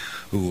Beauty,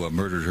 who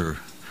murdered her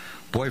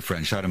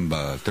boyfriend, shot him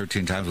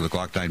 13 times with a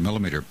Glock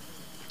 9mm.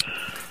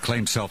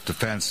 Claimed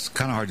self-defense. It's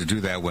kind of hard to do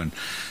that when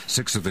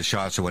 6 of the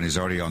shots are when he's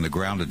already on the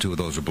ground and 2 of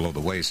those are below the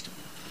waist.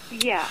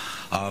 Yeah.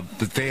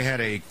 But they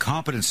had a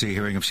competency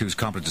hearing if she was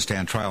competent to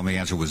stand trial, and the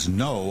answer was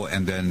no.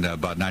 And then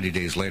about 90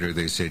 days later,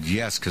 they said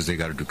yes because they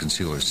got her to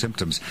conceal her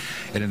symptoms.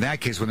 And in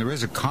that case, when there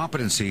is a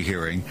competency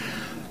hearing,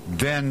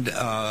 then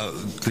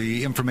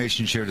the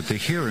information shared at the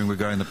hearing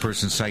regarding the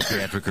person's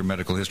psychiatric or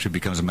medical history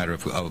becomes a matter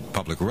of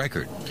public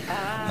record.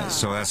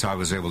 So that's how I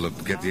was able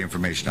to get the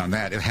information on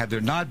that. Had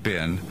there not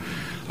been,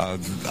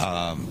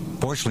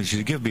 fortunately, she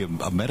did give me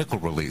a medical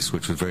release,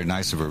 which was very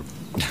nice of her.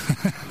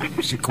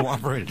 She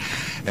cooperated,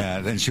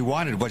 and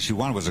what she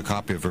wanted was a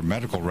copy of her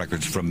medical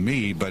records from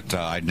me, but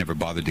I'd never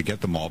bothered to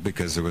get them all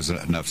because there was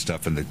enough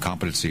stuff in the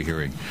competency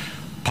hearing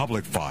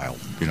public file,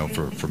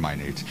 for my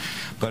needs.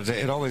 But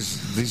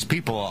these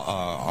people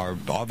are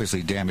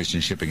obviously damaged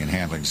in shipping and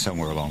handling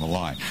somewhere along the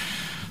line.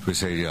 We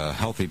say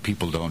healthy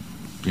people don't,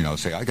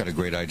 say, I got a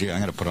great idea. I'm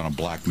going to put on a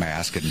black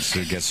mask and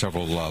get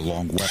several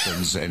long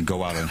weapons and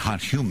go out and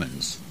hunt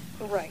humans.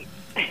 Right.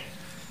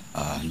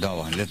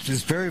 No,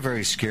 it's very,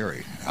 very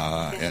scary,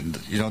 and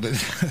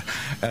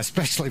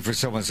especially for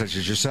someone such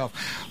as yourself.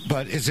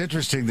 But it's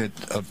interesting that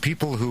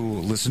people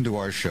who listen to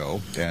our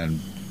show and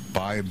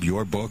buy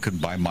your book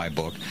and buy my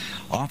book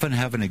often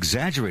have an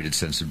exaggerated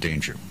sense of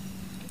danger.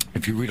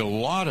 If you read a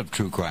lot of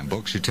true crime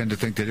books, you tend to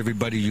think that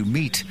everybody you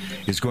meet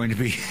is going to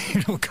be,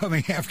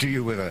 coming after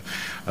you with a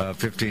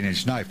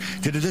 15-inch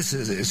knife. Did this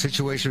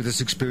situation or this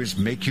experience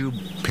make you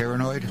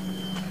paranoid?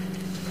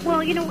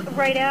 Well,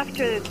 right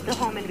after the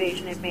home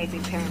invasion, it made me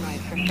paranoid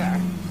for sure.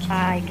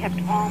 I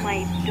kept all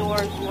my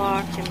doors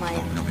locked and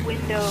my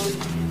windows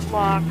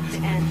locked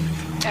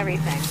and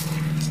everything.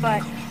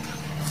 But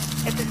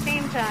at the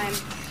same time,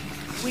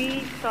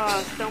 we saw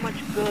so much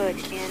good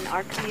in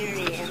our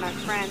community and our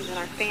friends and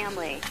our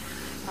family.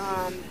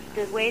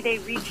 The way they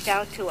reached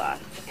out to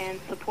us and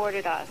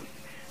supported us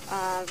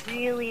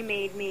really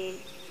made me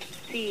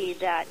see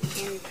that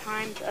in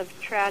times of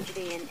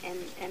tragedy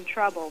and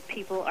trouble,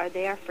 people are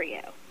there for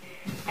you.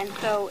 And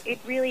so it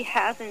really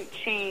hasn't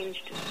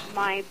changed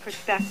my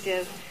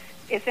perspective.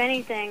 If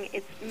anything,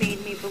 it's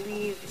made me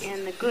believe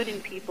in the good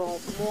in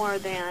people more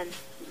than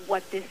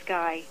what this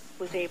guy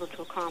was able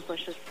to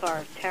accomplish as far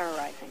as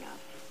terrorizing us.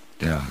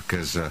 Yeah,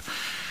 because there's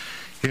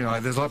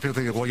a lot of people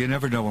thinking, well, you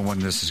never know when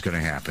this is going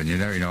to happen. You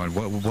never know, and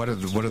what are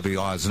the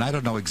odds? And I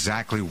don't know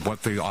exactly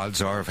what the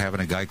odds are of having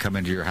a guy come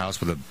into your house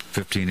with a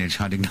 15-inch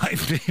hunting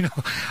knife.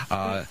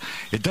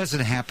 It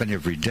doesn't happen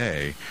every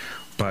day,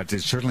 but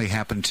it certainly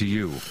happened to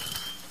you.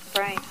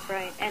 Right.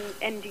 And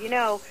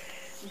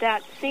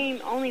that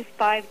same only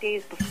 5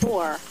 days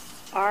before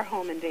our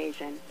home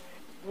invasion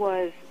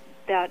was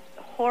that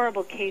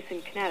horrible case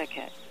in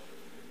Connecticut.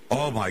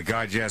 Oh, my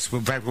God, yes.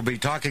 In fact, we'll be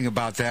talking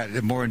about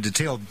that more in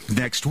detail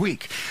next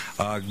week.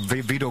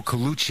 Vito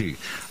Colucci,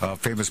 a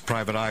famous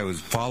private eye,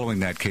 was following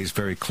that case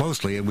very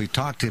closely, and we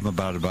talked to him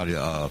about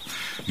a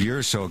year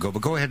or so ago.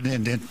 But go ahead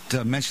and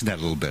mention that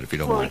a little bit, if you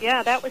don't mind. Well,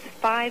 yeah, that was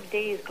 5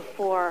 days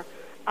before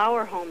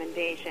our home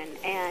invasion,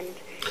 and,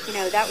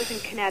 that was in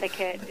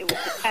Connecticut. It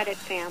was the Pettit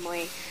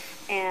family,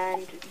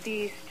 and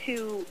these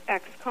two I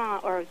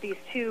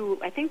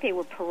think they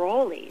were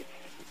parolees,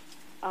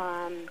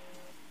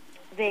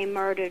 they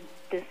murdered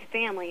this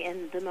family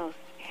in the most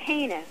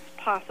heinous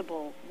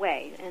possible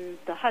way. And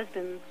the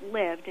husband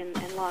lived and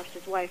lost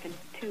his wife and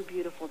two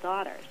beautiful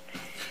daughters.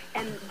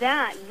 And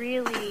that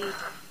really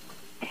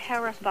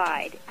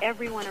terrified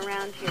everyone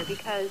around here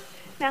because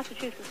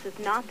Massachusetts is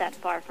not that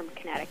far from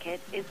Connecticut.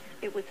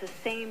 It was the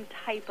same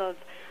type of,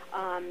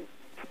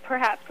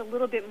 perhaps a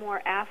little bit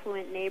more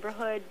affluent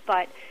neighborhood,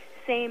 but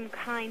same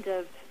kind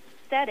of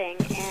setting.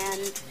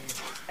 And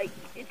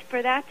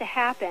for that to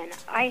happen,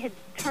 I had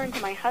turned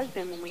to my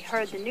husband when we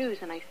heard the news,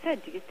 and I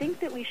said, do you think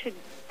that we should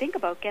think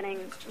about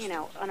getting,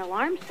 an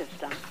alarm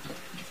system?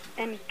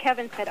 And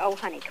Kevin said, oh,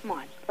 honey, come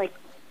on.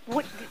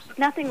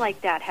 Nothing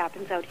like that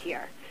happens out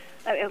here.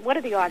 What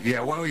are the odds?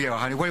 Yeah,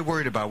 honey, what are you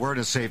worried about? We're in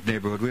a safe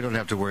neighborhood. We don't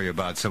have to worry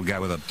about some guy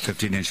with a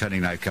 15-inch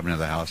hunting knife coming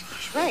into the house.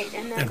 Right.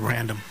 And then, at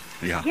random.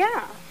 Yeah.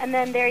 Yeah, and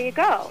then there you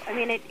go. I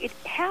mean, it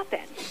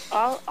happens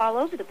all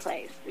over the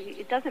place.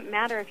 It doesn't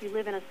matter if you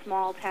live in a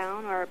small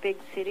town or a big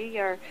city,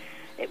 or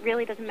it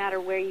really doesn't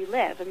matter where you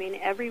live. I mean,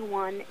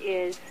 everyone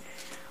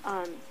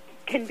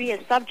can be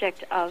a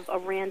subject of a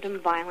random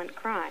violent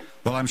crime.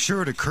 Well, I'm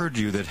sure it occurred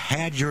to you that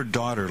had your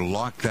daughter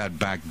locked that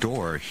back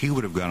door, he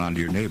would have gone on to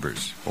your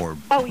neighbors.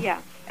 Oh,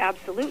 yeah,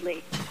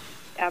 absolutely.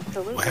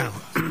 Wow,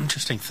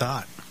 interesting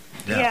thought.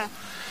 Yeah.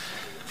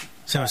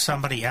 So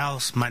somebody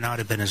else might not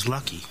have been as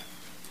lucky.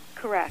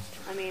 Correct.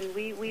 I mean,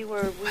 we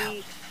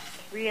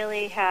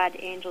really had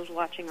angels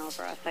watching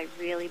over us. I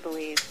really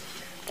believe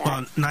that.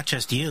 Well, not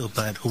just you,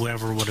 but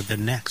whoever would have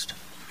been next.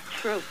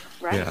 True.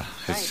 Right. Yeah,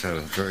 it's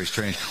very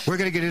strange. We're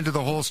going to get into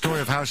the whole story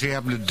of how she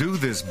happened to do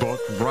this book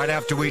right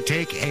after we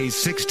take a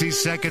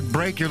 60-second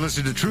break. You're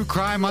listening to True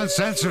Crime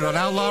Uncensored on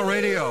Outlaw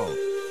Radio.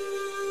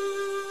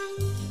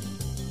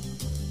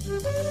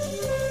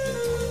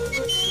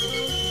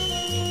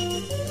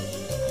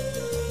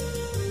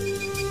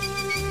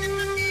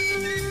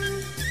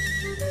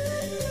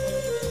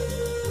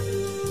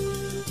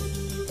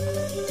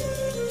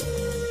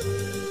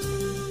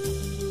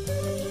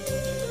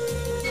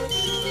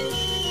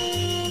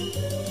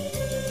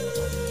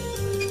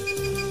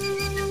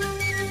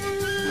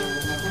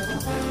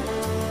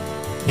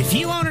 If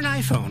you own an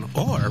iPhone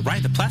or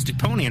ride the plastic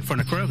pony in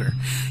front of Kroger,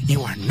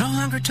 you are no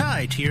longer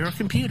tied to your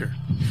computer.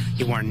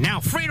 You are now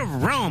free to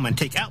roam and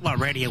take Outlaw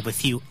Radio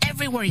with you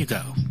everywhere you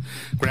go.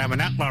 Grab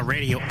an Outlaw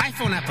Radio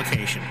iPhone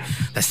application.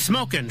 The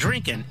smoking,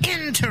 drinking,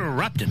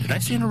 interrupting, did I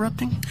say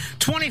interrupting?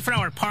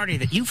 24-hour party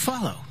that you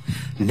follow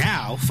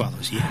now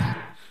follows you.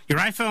 Your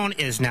iPhone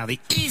is now the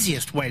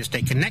easiest way to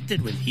stay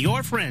connected with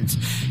your friends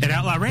at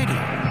Outlaw Radio,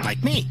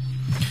 like me.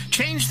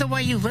 Change the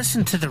way you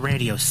listen to the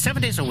radio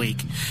 7 days a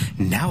week.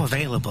 Now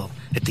available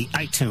at the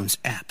iTunes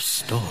App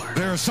Store.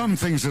 There are some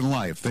things in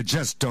life that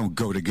just don't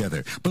go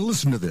together. But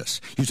listen to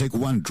this. You take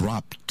one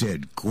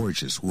drop-dead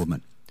gorgeous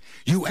woman.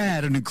 You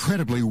add an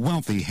incredibly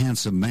wealthy,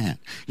 handsome man.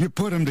 You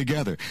put them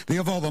together. They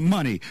have all the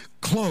money,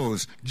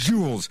 clothes,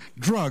 jewels,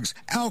 drugs,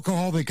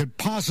 alcohol they could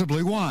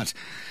possibly want.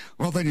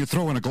 Well, then you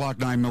throw in a Glock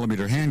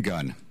 9mm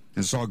handgun.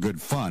 It's all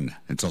good fun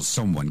until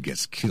someone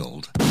gets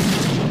killed.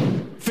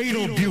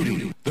 Fatal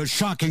Beauty, the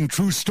shocking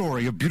true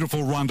story of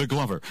beautiful Rhonda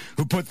Glover,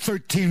 who put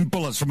 13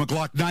 bullets from a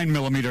Glock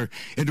 9mm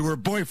into her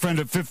boyfriend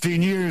of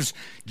 15 years,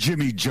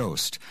 Jimmy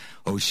Jost.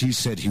 Oh, she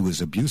said he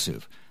was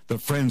abusive. The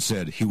friend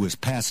said he was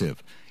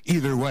passive.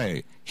 Either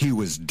way, he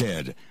was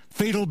dead.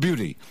 Fatal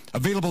Beauty,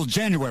 available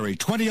January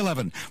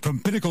 2011 from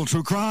Pinnacle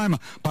True Crime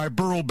by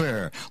Burl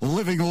Barer,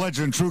 living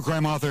legend true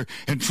crime author.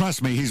 And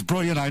trust me, he's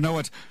brilliant, I know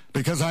it,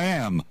 because I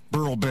am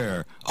Burl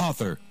Barer,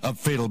 author of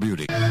Fatal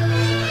Beauty.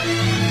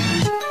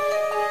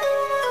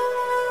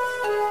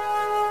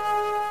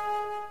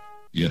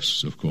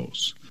 Yes, of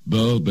course.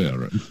 Burl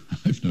Barer.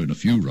 I've known a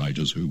few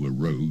writers who were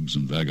rogues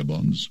and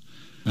vagabonds.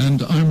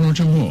 And I'm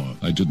Roger Moore.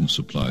 I didn't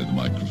supply the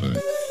microphone.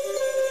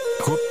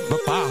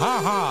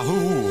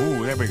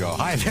 There we go.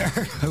 Hi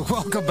there.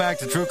 Welcome back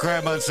to True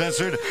Crime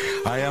Uncensored.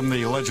 I am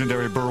the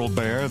legendary Burl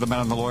Barer. The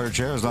man in the lawyer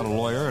chair is not a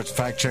lawyer. It's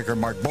fact checker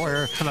Mark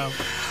Boyer. Hello.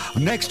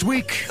 Next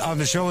week on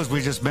the show, as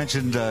we just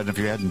mentioned, and if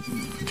you hadn't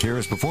heard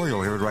us before,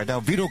 you'll hear it right now,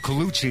 Vito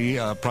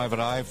Colucci, private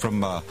eye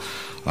from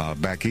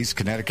back east,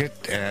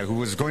 Connecticut,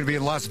 who is going to be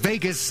in Las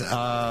Vegas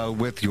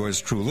with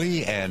yours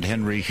truly, and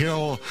Henry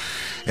Hill,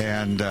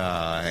 and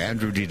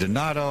Andrew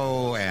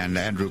DiDonato, and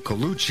Andrew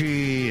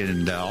Colucci,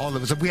 and all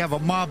of us. We have a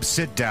mob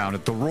sit-down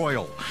at the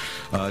Royal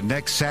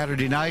next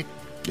Saturday night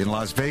in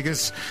Las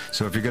Vegas.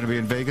 So if you're going to be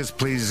in Vegas,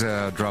 please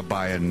drop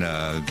by and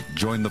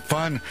join the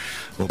fun.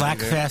 Black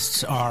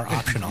vests are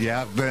optional.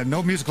 Yeah, but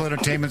no musical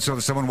entertainment, so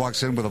if someone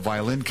walks in with a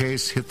violin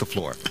case, hit the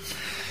floor.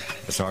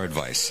 That's our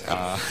advice.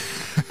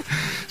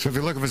 So if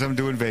you're looking for something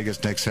to do in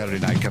Vegas next Saturday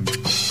night,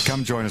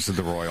 come join us at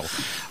the Royal.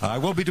 I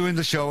will be doing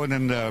the show and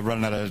then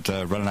running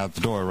out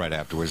the door right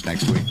afterwards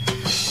next week.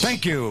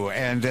 Thank you.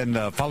 And then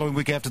the following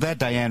week after that,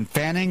 Diane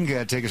Fanning,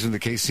 take us into the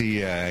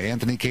Casey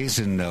Anthony case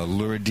in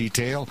lurid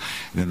detail.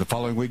 And then the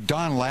following week,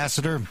 Don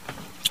Lasseter,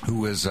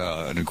 who is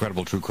an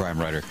incredible true crime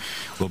writer,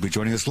 will be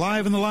joining us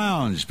live in the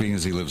lounge, being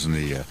as he lives in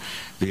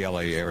the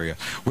L.A. area.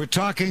 We're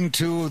talking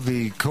to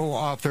the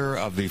co-author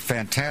of the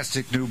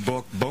fantastic new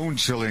book,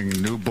 bone-chilling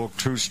new book,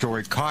 True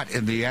Story, Caught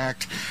in the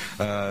Act,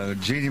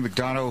 Jeannie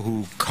McDonough,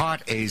 who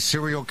caught a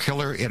serial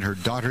killer in her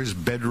daughter's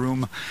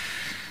bedroom.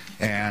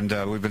 And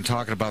we've been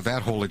talking about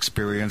that whole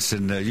experience,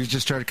 and you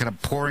just started kind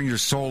of pouring your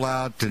soul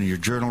out in your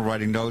journal,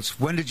 writing notes.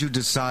 When did you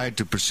decide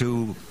to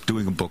pursue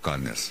doing a book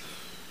on this?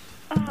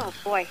 Oh,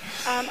 boy.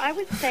 I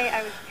would say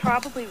I was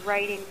probably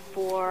writing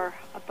for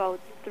about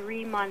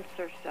 3 months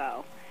or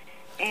so.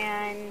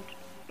 And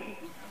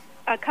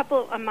a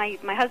couple of my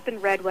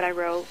husband read what I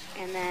wrote,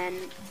 and then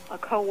a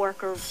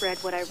coworker read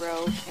what I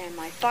wrote, and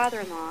my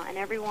father-in-law, and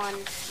everyone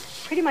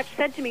pretty much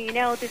said to me, you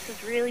know, this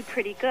is really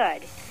pretty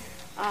good.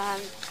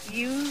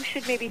 You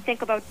should maybe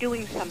think about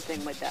doing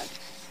something with this.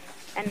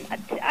 And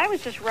I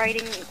was just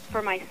writing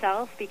for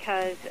myself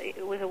because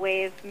it was a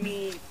way of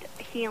me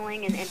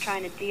healing and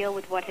trying to deal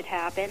with what had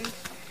happened.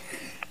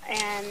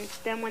 And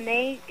then when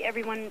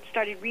everyone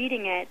started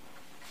reading it,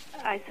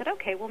 I said,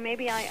 okay, well,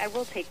 maybe I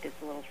will take this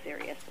a little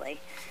seriously.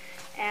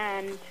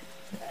 And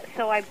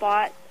so I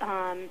bought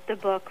the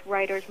book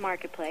Writer's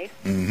Marketplace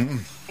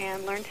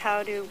and learned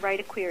how to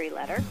write a query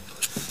letter.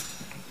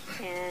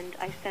 And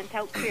I sent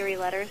out query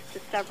letters to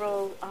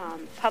several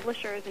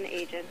publishers and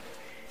agents,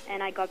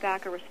 and I got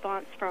back a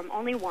response from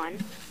only one,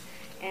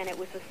 and it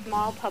was a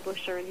small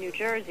publisher in New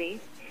Jersey.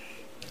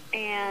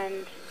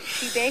 And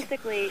she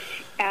basically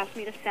asked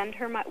me to send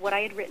her what I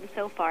had written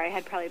so far. I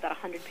had probably about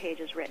 100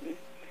 pages written.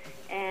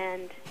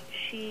 And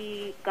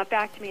she got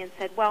back to me and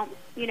said, well,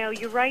 you know,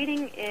 your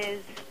writing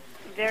is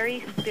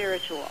very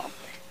spiritual,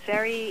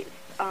 very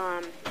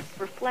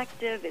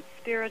reflective, it's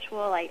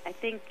spiritual. I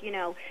think, you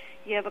know,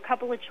 you have a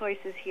couple of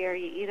choices here.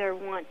 You either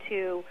want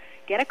to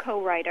get a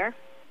co-writer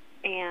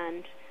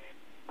and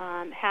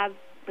have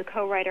the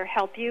co-writer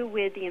help you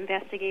with the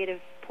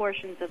investigative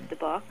portions of the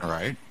book. All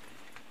right.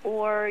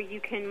 Or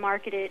you can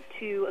market it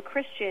to a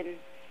Christian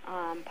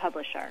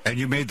publisher. And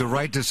you made the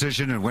right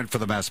decision and went for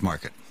the mass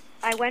market.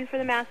 I went for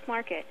the mass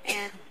market,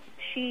 and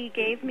she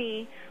gave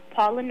me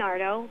Paul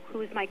Leonardo,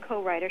 who is my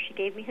co-writer. She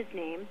gave me his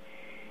name,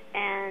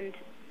 and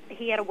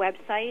he had a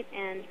website,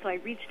 and so I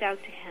reached out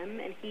to him,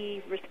 and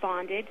he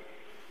responded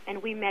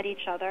and we met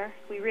each other.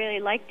 We really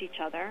liked each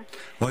other.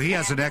 Well, he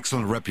has an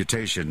excellent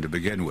reputation to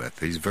begin with.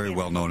 He's very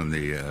well known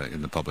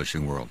in the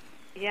publishing world.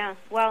 Yeah,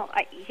 well,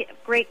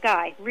 great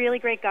guy, really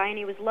great guy, and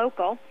he was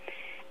local.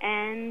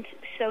 And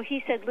so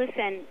he said,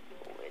 listen,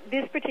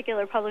 this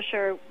particular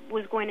publisher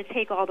was going to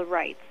take all the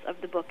rights of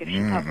the book if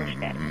she published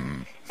it.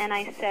 And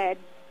I said,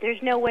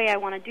 there's no way I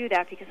want to do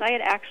that, because I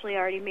had actually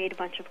already made a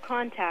bunch of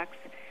contacts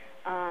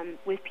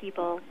with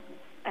people,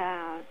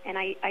 and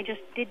I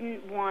just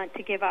didn't want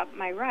to give up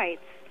my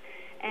rights.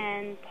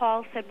 And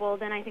Paul said, well,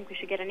 then I think we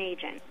should get an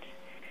agent.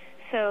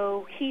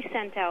 So he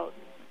sent out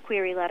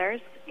query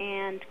letters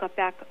and got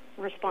back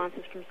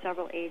responses from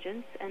several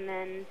agents, and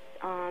then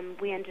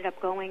we ended up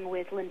going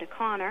with Linda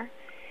Connor,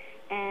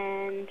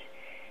 and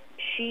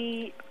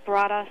she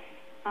brought us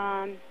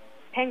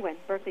Penguin,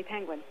 Berkeley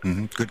Penguin.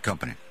 Mm-hmm. Good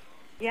company.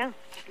 Yeah,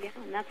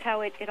 and that's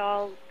how it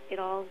all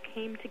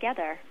came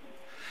together.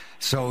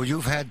 So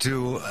you've had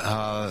to,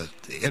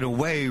 in a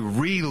way,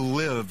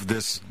 relive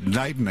this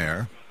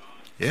nightmare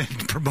in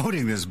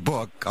promoting this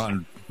book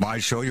on my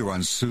show. You were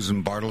on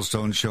Susan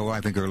Bartlestone's show,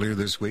 I think, earlier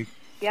this week.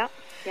 Yeah.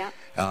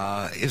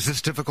 Is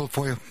this difficult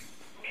for you,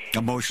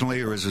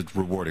 emotionally, or is it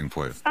rewarding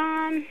for you?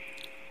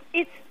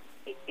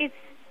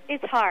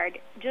 It's hard,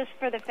 just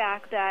for the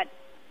fact that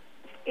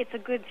it's a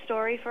good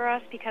story for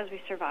us because we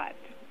survived,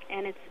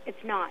 and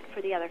it's not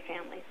for the other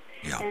families.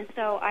 Yeah. And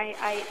so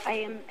I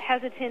am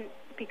hesitant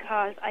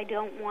because I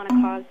don't want to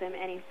cause them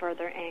any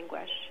further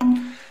anguish.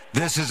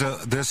 This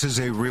is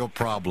a real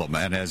problem,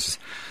 and as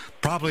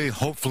probably,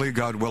 hopefully,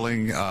 God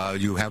willing,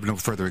 you have no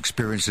further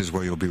experiences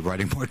where you'll be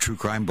writing more true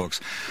crime books.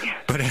 Yeah.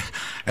 But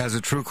as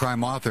a true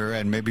crime author,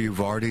 and maybe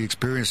you've already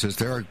experienced this,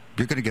 you're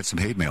going to get some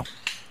hate mail.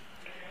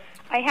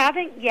 I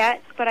haven't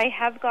yet, but I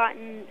have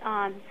gotten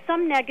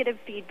some negative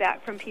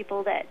feedback from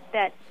people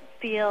that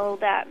feel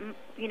that,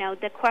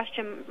 that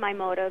question my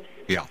motives.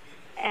 Yeah.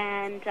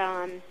 And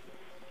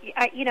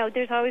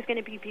there's always going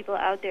to be people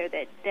out there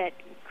that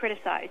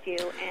criticize you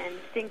and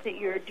think that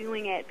you're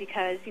doing it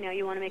because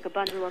you want to make a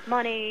bundle of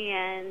money.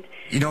 And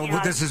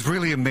what this is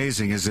really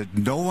amazing is that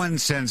no one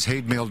sends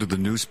hate mail to the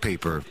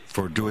newspaper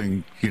for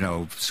doing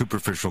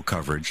superficial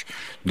coverage.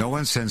 No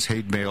one sends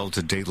hate mail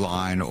to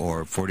Dateline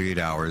or 48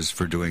 Hours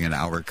for doing an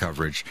hour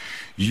coverage.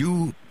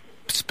 You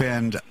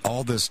spend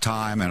all this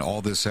time and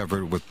all this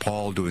effort with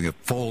Paul doing a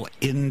full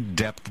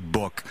in-depth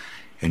book,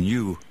 and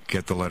you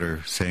get the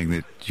letter saying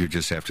that you're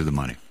just after the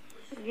money.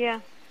 Yeah,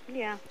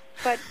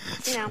 but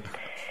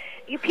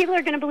people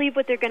are going to believe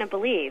what they're going to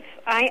believe.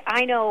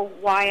 I know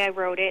why I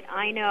wrote it.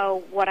 I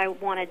know what I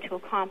wanted to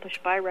accomplish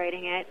by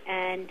writing it.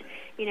 And,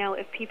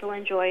 if people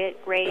enjoy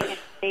it, great. If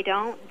they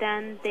don't,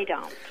 then they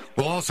don't.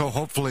 Well, also,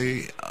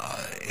 hopefully,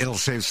 it'll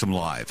save some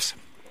lives.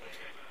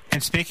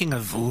 And speaking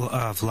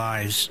of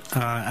lives,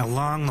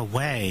 along the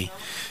way,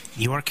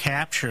 your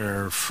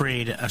capture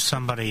freed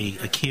somebody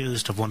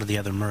accused of one of the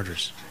other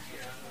murders.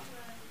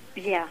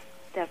 Yeah.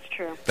 That's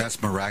true.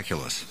 That's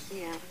miraculous.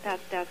 Yeah,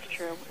 that's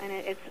true, and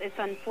it's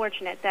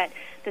unfortunate that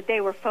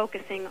they were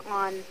focusing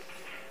on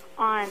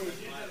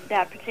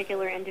that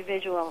particular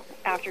individual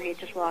after he had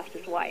just lost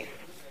his wife,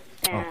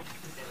 and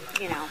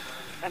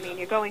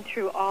you're going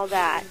through all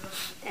that,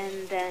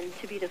 and then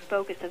to be the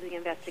focus of the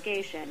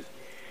investigation,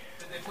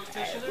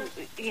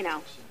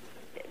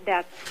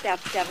 that's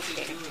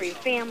devastating for your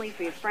family,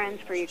 for your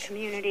friends, for your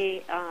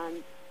community.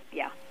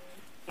 Yeah.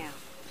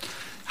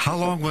 How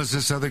long was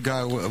this other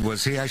guy?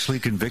 Was he actually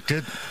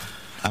convicted?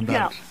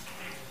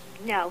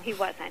 No, he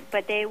wasn't.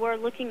 But they were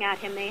looking at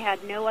him. They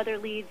had no other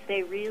leads.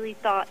 They really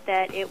thought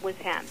that it was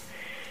him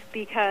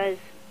because,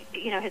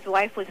 his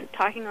wife was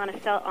talking on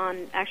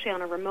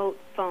a remote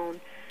phone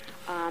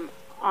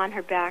on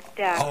her back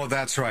deck. Oh,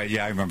 that's right.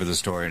 Yeah, I remember the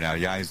story now.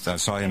 Yeah, I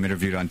saw him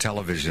interviewed on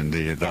television.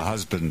 The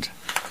husband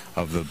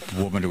of the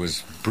woman who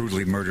was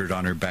brutally murdered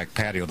on her back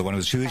patio. The one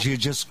who she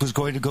just was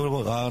going to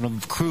go on a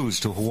cruise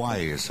to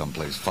Hawaii or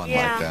someplace fun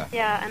like that.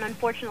 Yeah, and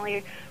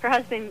unfortunately her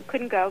husband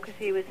couldn't go because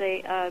he was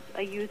a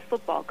youth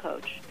football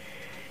coach.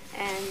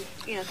 And,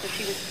 so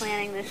she was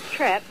planning this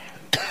trip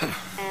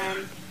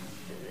and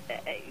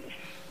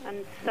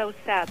so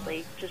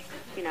sadly just,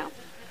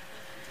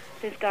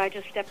 this guy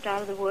just stepped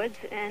out of the woods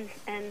and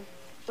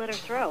slit her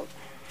throat.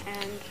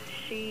 And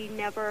she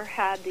never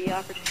had the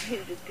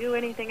opportunity to do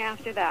anything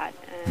after that.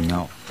 And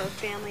no. Her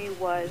family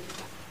was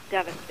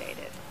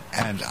devastated.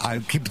 And I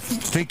keep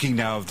thinking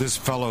now of this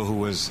fellow who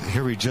was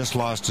here. He just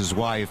lost his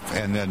wife,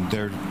 and then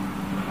they're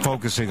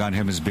focusing on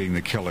him as being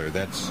the killer.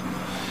 That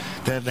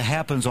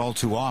happens all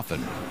too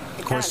often.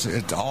 Of course,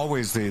 it's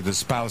always the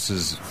spouse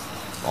is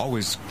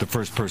always the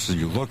first person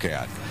you look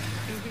at.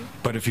 Mm-hmm.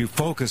 But if you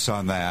focus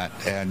on that,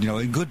 and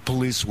in good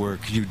police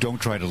work, you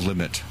don't try to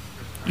limit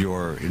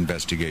your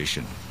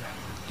investigation.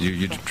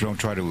 You don't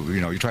try to,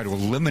 you try to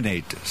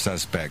eliminate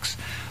suspects,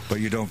 but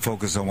you don't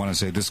focus on one and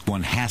say, this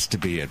one has to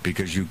be it,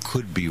 because you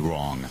could be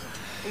wrong.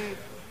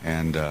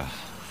 And,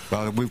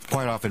 we've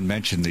quite often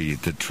mentioned the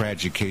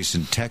tragic case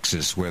in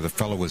Texas where the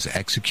fellow was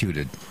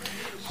executed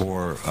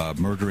for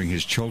murdering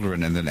his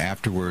children, and then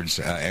afterwards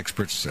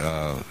experts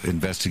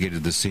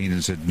investigated the scene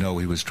and said, no,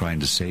 he was trying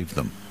to save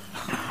them.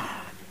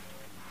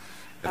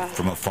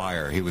 From a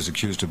fire. He was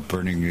accused of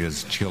burning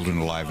his children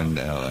alive in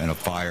a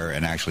fire,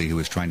 and actually he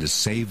was trying to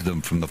save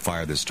them from the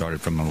fire that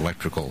started from an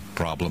electrical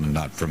problem and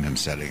not from him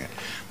setting it.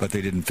 But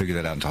they didn't figure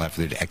that out until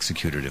after they'd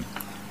executed him.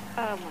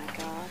 Oh, my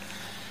God.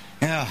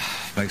 Yeah,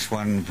 makes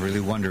one really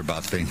wonder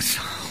about things.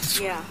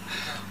 Yeah.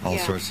 All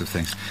sorts of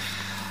things.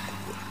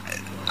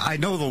 I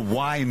know the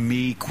why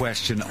me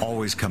question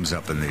always comes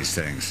up in these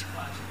things,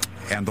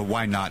 and the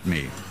why not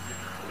me.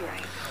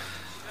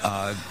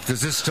 Right.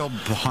 Does this still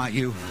haunt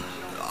you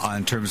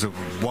in terms of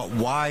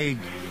why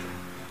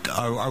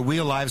are we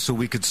alive so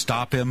we could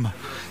stop him?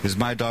 Is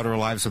my daughter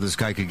alive so this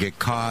guy could get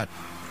caught?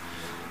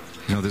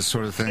 You know, this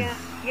sort of thing?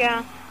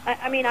 Yeah.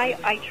 I mean,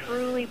 I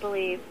truly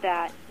believe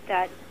that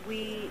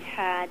we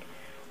had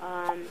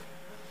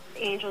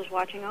angels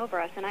watching over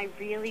us, and I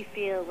really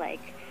feel like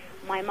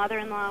my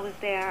mother-in-law was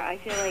there. I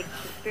feel like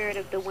the spirit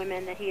of the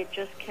women that he had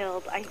just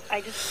killed,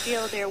 I just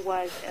feel there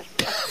was a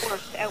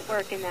force at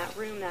work in that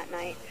room that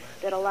night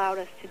that allowed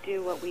us to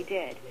do what we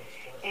did.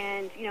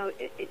 And, you know,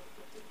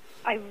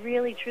 I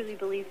really, truly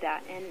believe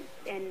that.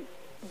 And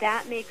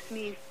that makes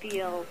me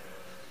feel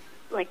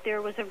like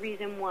there was a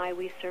reason why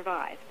we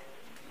survived.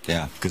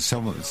 Yeah, because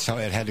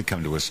it had to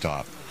come to a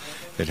stop.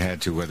 It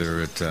had to,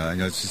 whether it,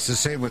 it's the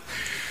same with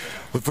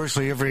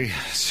virtually every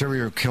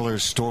serial killer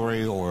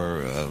story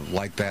or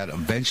like that.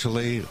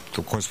 Eventually,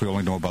 of course, we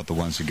only know about the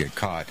ones that get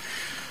caught.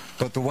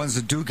 But the ones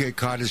that do get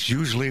caught is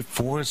usually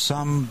for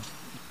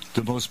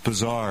the most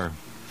bizarre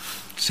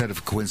set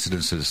of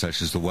coincidences,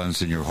 such as the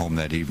ones in your home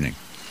that evening.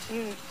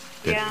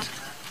 Yeah.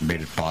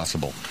 Made it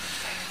possible.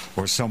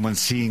 Or someone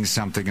seeing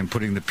something and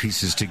putting the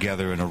pieces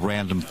together in a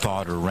random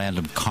thought or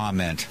random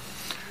comment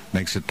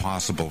makes it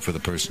possible for the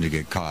person to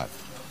get caught.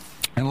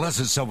 Unless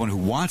it's someone who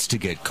wants to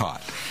get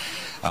caught.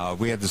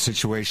 We had the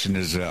situation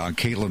on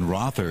Caitlin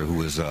Rother, who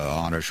was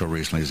on our show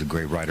recently, is a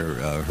great writer,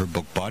 her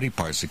book Body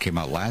Parts that came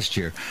out last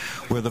year,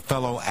 where the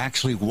fellow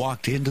actually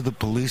walked into the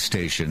police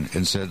station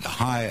and said,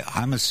 "Hi,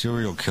 I'm a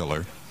serial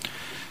killer.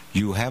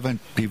 You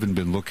haven't even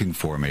been looking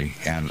for me,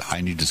 and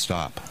I need to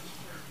stop."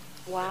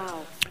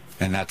 Wow.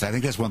 And I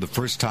think that's one of the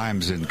first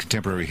times in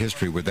contemporary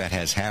history where that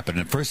has happened.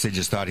 At first, they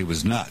just thought he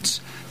was nuts,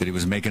 that he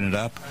was making it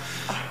up,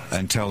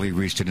 until he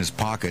reached in his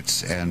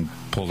pockets and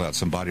pulled out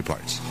some body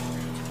parts.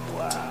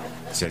 Wow.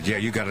 Said, "Yeah,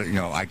 you got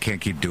to, I can't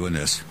keep doing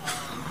this."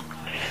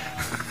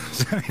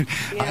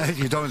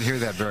 You don't hear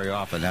that very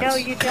often. No,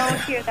 you don't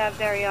hear that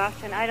very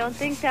often. I don't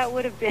think that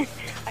would have been.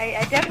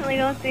 I definitely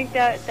don't think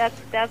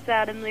that's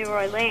out in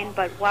Leroy Lane.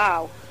 But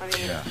wow, I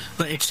mean. Yeah.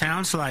 But it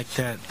sounds like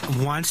that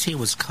once he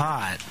was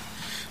caught,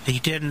 he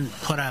didn't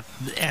put up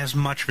as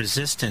much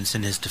resistance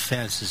in his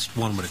defense as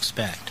one would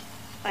expect.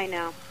 I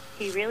know.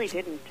 He really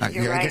didn't.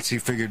 You're right. I guess he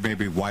figured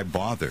maybe why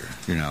bother,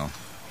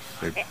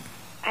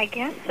 I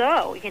guess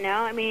so,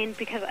 I mean,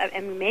 because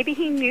maybe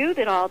he knew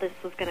that all this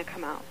was going to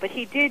come out, but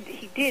he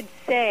did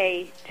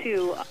say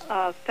to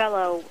a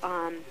fellow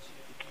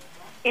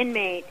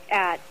inmate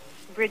at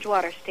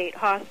Bridgewater State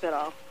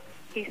Hospital,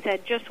 he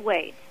said, "Just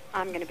wait,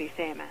 I'm going to be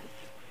famous."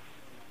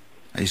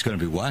 He's going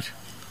to be what?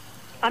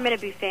 I'm going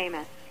to be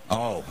famous.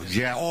 Oh,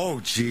 yeah.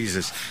 Oh,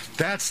 Jesus.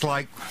 That's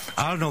like,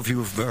 I don't know if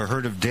you've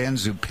heard of Dan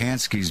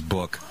Zupansky's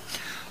book,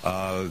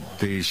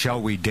 the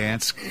Shall We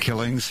Dance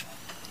Killings?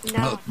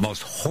 No.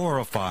 Most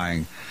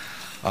horrifying,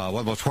 one of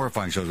the most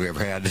horrifying shows we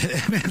ever had.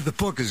 The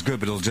book is good,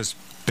 but it'll just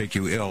make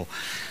you ill.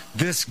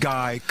 This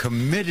guy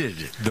committed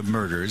the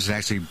murders and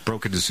actually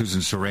broke into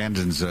Susan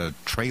Sarandon's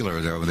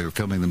trailer there when they were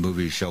filming the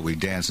movie Shall We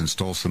Dance and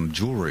stole some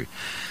jewelry,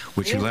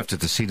 which he left at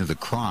the scene of the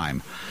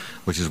crime,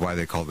 which is why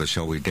they call it the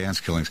Shall We Dance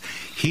Killings.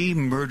 He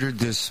murdered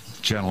this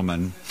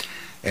gentleman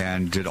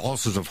and did all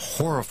sorts of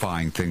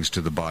horrifying things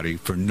to the body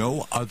for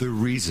no other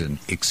reason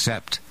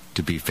except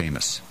to be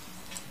famous.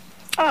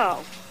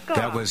 Oh, God.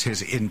 That was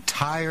his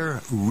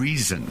entire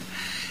reason.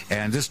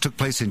 And this took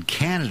place in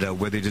Canada,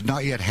 where they did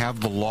not yet have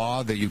the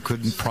law that you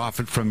couldn't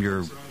profit from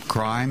your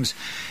crimes.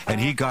 And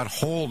he got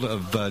hold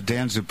of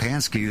Dan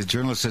Zupansky. The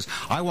journalist says,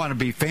 "I want to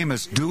be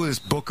famous. Do this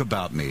book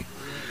about me,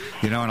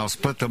 and I'll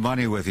split the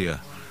money with you."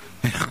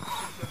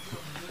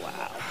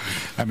 Wow.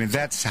 I mean,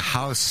 that's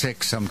how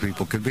sick some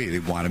people could be. They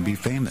want to be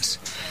famous.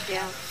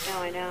 Yeah,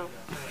 no, I know.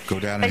 Go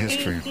down in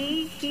history.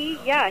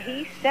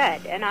 He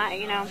said, and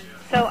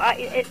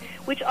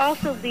which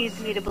also leads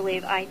me to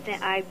believe,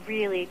 I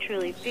really,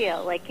 truly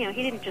feel like, he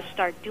didn't just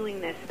start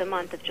doing this the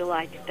month of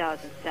July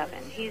 2007.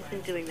 He's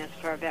been doing this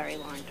for a very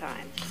long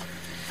time.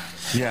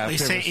 Yeah.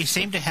 He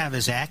seemed to have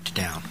his act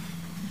down.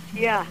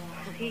 Yeah,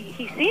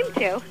 he seemed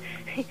to.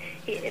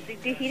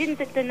 He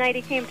didn't the night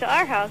he came to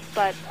our house,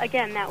 but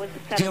again, that was the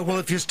setup. Yeah, well,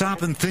 if you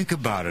stop and think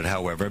about it,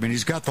 however, I mean,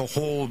 he's got the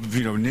whole,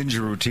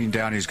 ninja routine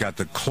down. He's got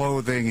the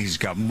clothing. He's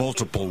got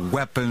multiple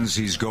weapons.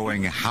 He's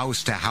going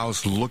house to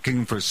house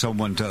looking for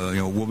someone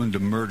a woman to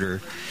murder.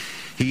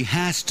 He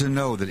has to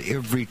know that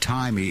every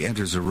time he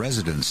enters a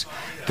residence,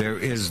 there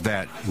is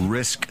that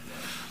risk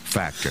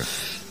factor.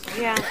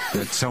 Yeah.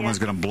 That someone's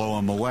going to blow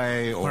him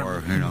away,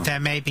 or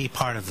That may be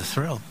part of the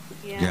thrill.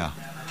 Yeah.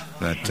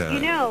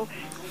 That.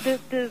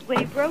 when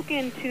he broke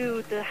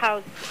into the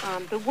house,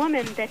 the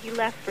woman that he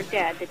left for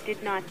dead that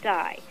did not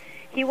die,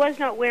 he was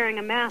not wearing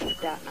a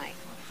mask that night.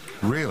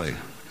 Really?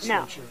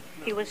 No,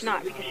 he was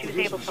not, because she was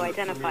able to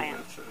identify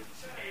him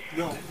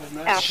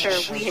after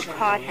we had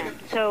caught him.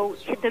 So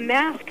the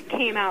mask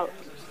came out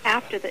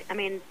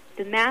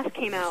the mask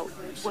came out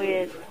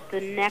with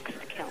the next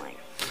killing.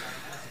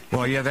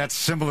 Well, yeah, that's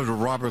similar to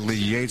Robert Lee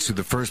Yates, who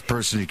the first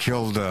person he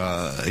killed,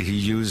 he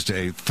used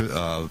a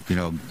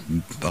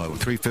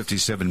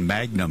 357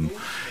 Magnum,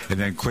 and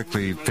then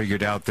quickly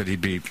figured out that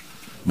he'd be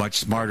much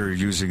smarter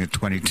using a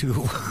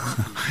 22.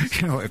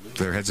 If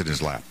their head's in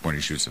his lap when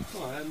he shoots them.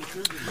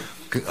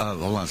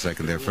 Hold on a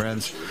second there,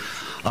 friends.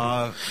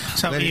 So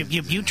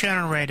you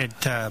generated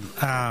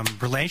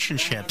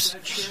relationships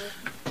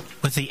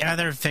with the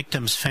other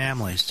victims'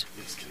 families.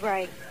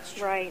 Right.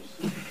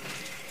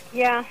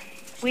 Yeah,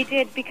 we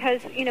did,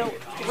 because,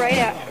 right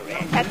at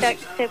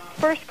the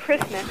first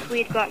Christmas,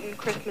 we had gotten a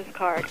Christmas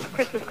card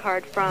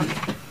from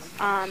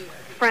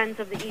friends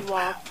of the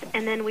Ewalds,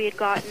 and then we had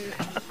gotten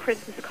a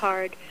Christmas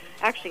card,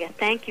 actually a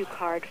thank you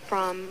card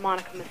from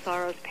Monica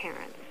Massaro's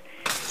parents.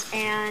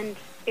 And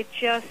it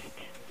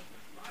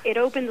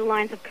opened the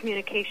lines of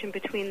communication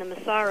between the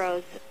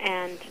Massaros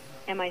and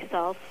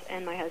myself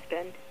and my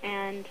husband,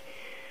 and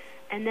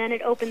then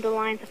it opened the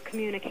lines of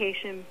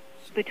communication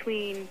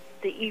between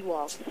the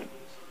Ewalds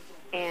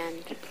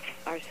and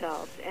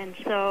ourselves. And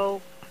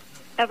so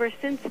ever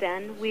since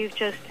then, we've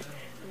just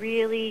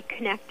really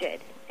connected,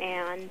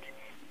 and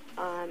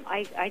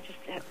I just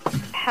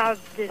have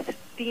this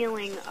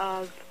feeling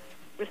of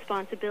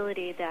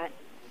responsibility that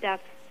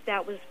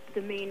was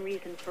the main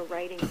reason for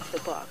writing the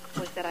book,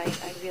 was that I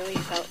really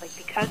felt like,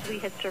 because we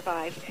had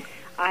survived,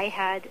 I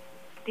had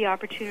the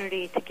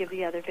opportunity to give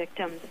the other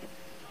victims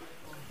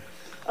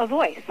a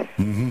voice.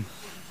 Mm-hmm.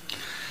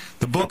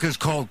 The book is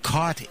called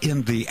Caught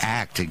in the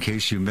Act, in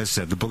case you missed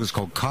that. The book is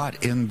called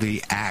Caught in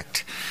the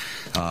Act.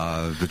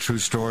 The true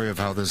story of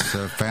how this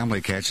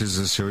family catches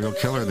a serial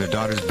killer in their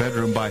daughter's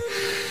bedroom, by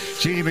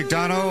Jeannie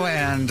McDonough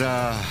and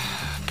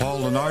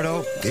Paul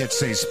Leonardo.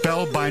 It's a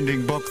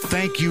spellbinding book.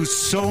 Thank you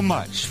so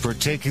much for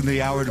taking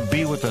the hour to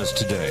be with us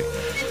today.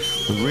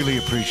 We really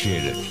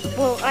appreciate it.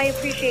 Well, I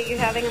appreciate you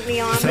having me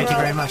on. Thank you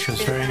very much. It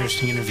was a very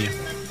interesting interview.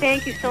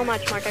 Thank you so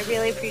much, Mark. I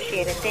really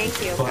appreciate it.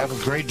 Thank you. Well, have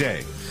a great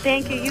day.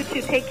 Thank you. You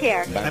too. Take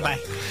care. Bye-bye.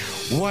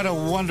 What a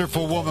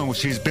wonderful woman.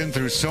 She's been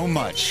through so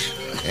much.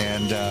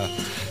 And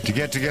to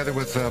get together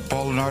with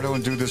Paul Leonardo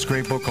and do this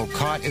great book called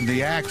Caught in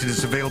the Act, and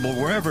it's available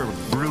wherever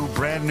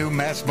brand new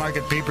mass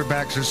market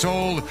paperbacks are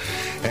sold.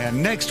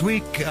 And next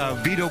week,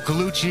 Vito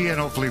Colucci and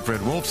hopefully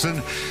Fred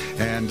Wolfson.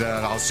 And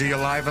I'll see you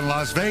live in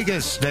Las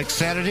Vegas next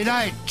Saturday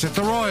night at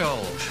the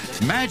Royal.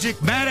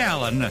 Magic Matt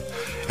Allen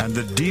and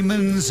the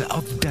Demons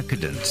of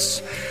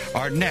Decadence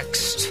are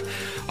next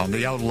on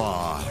the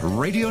Outlaw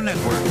Radio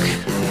Network.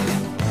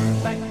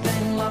 Back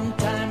then, long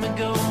time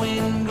ago,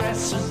 when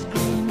grass was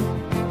green,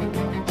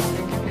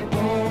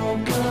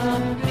 woke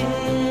up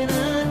in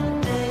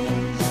a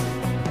daze,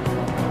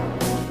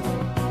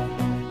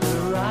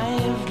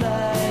 arrived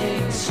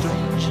like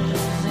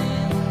strangers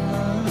in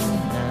the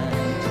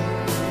night.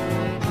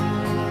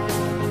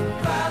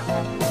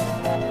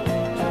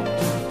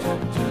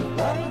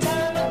 Long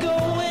time ago,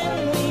 when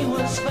we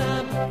was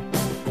fab.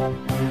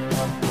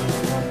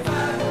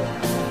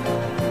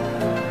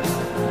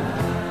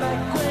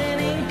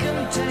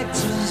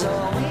 Tax was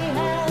all we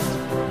had.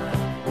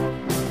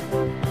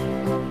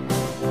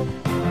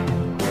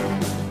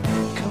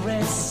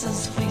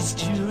 Caresses fleeced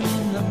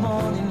during the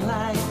morning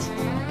light.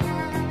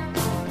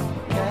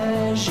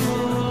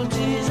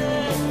 Casualties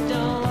at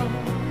dawn.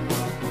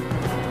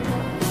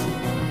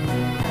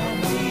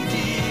 And we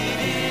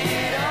did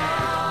it all.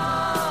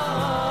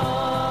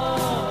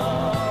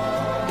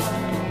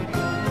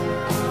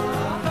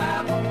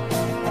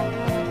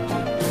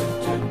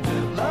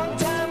 Long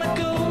time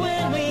ago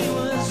when we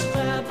was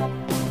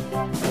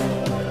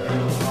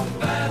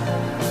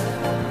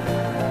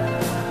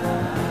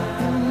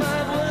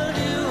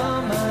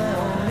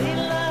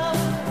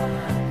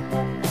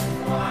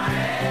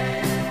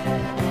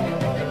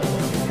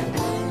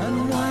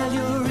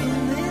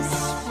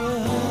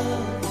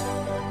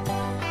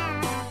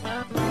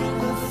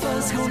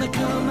gonna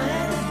come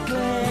and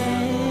glare.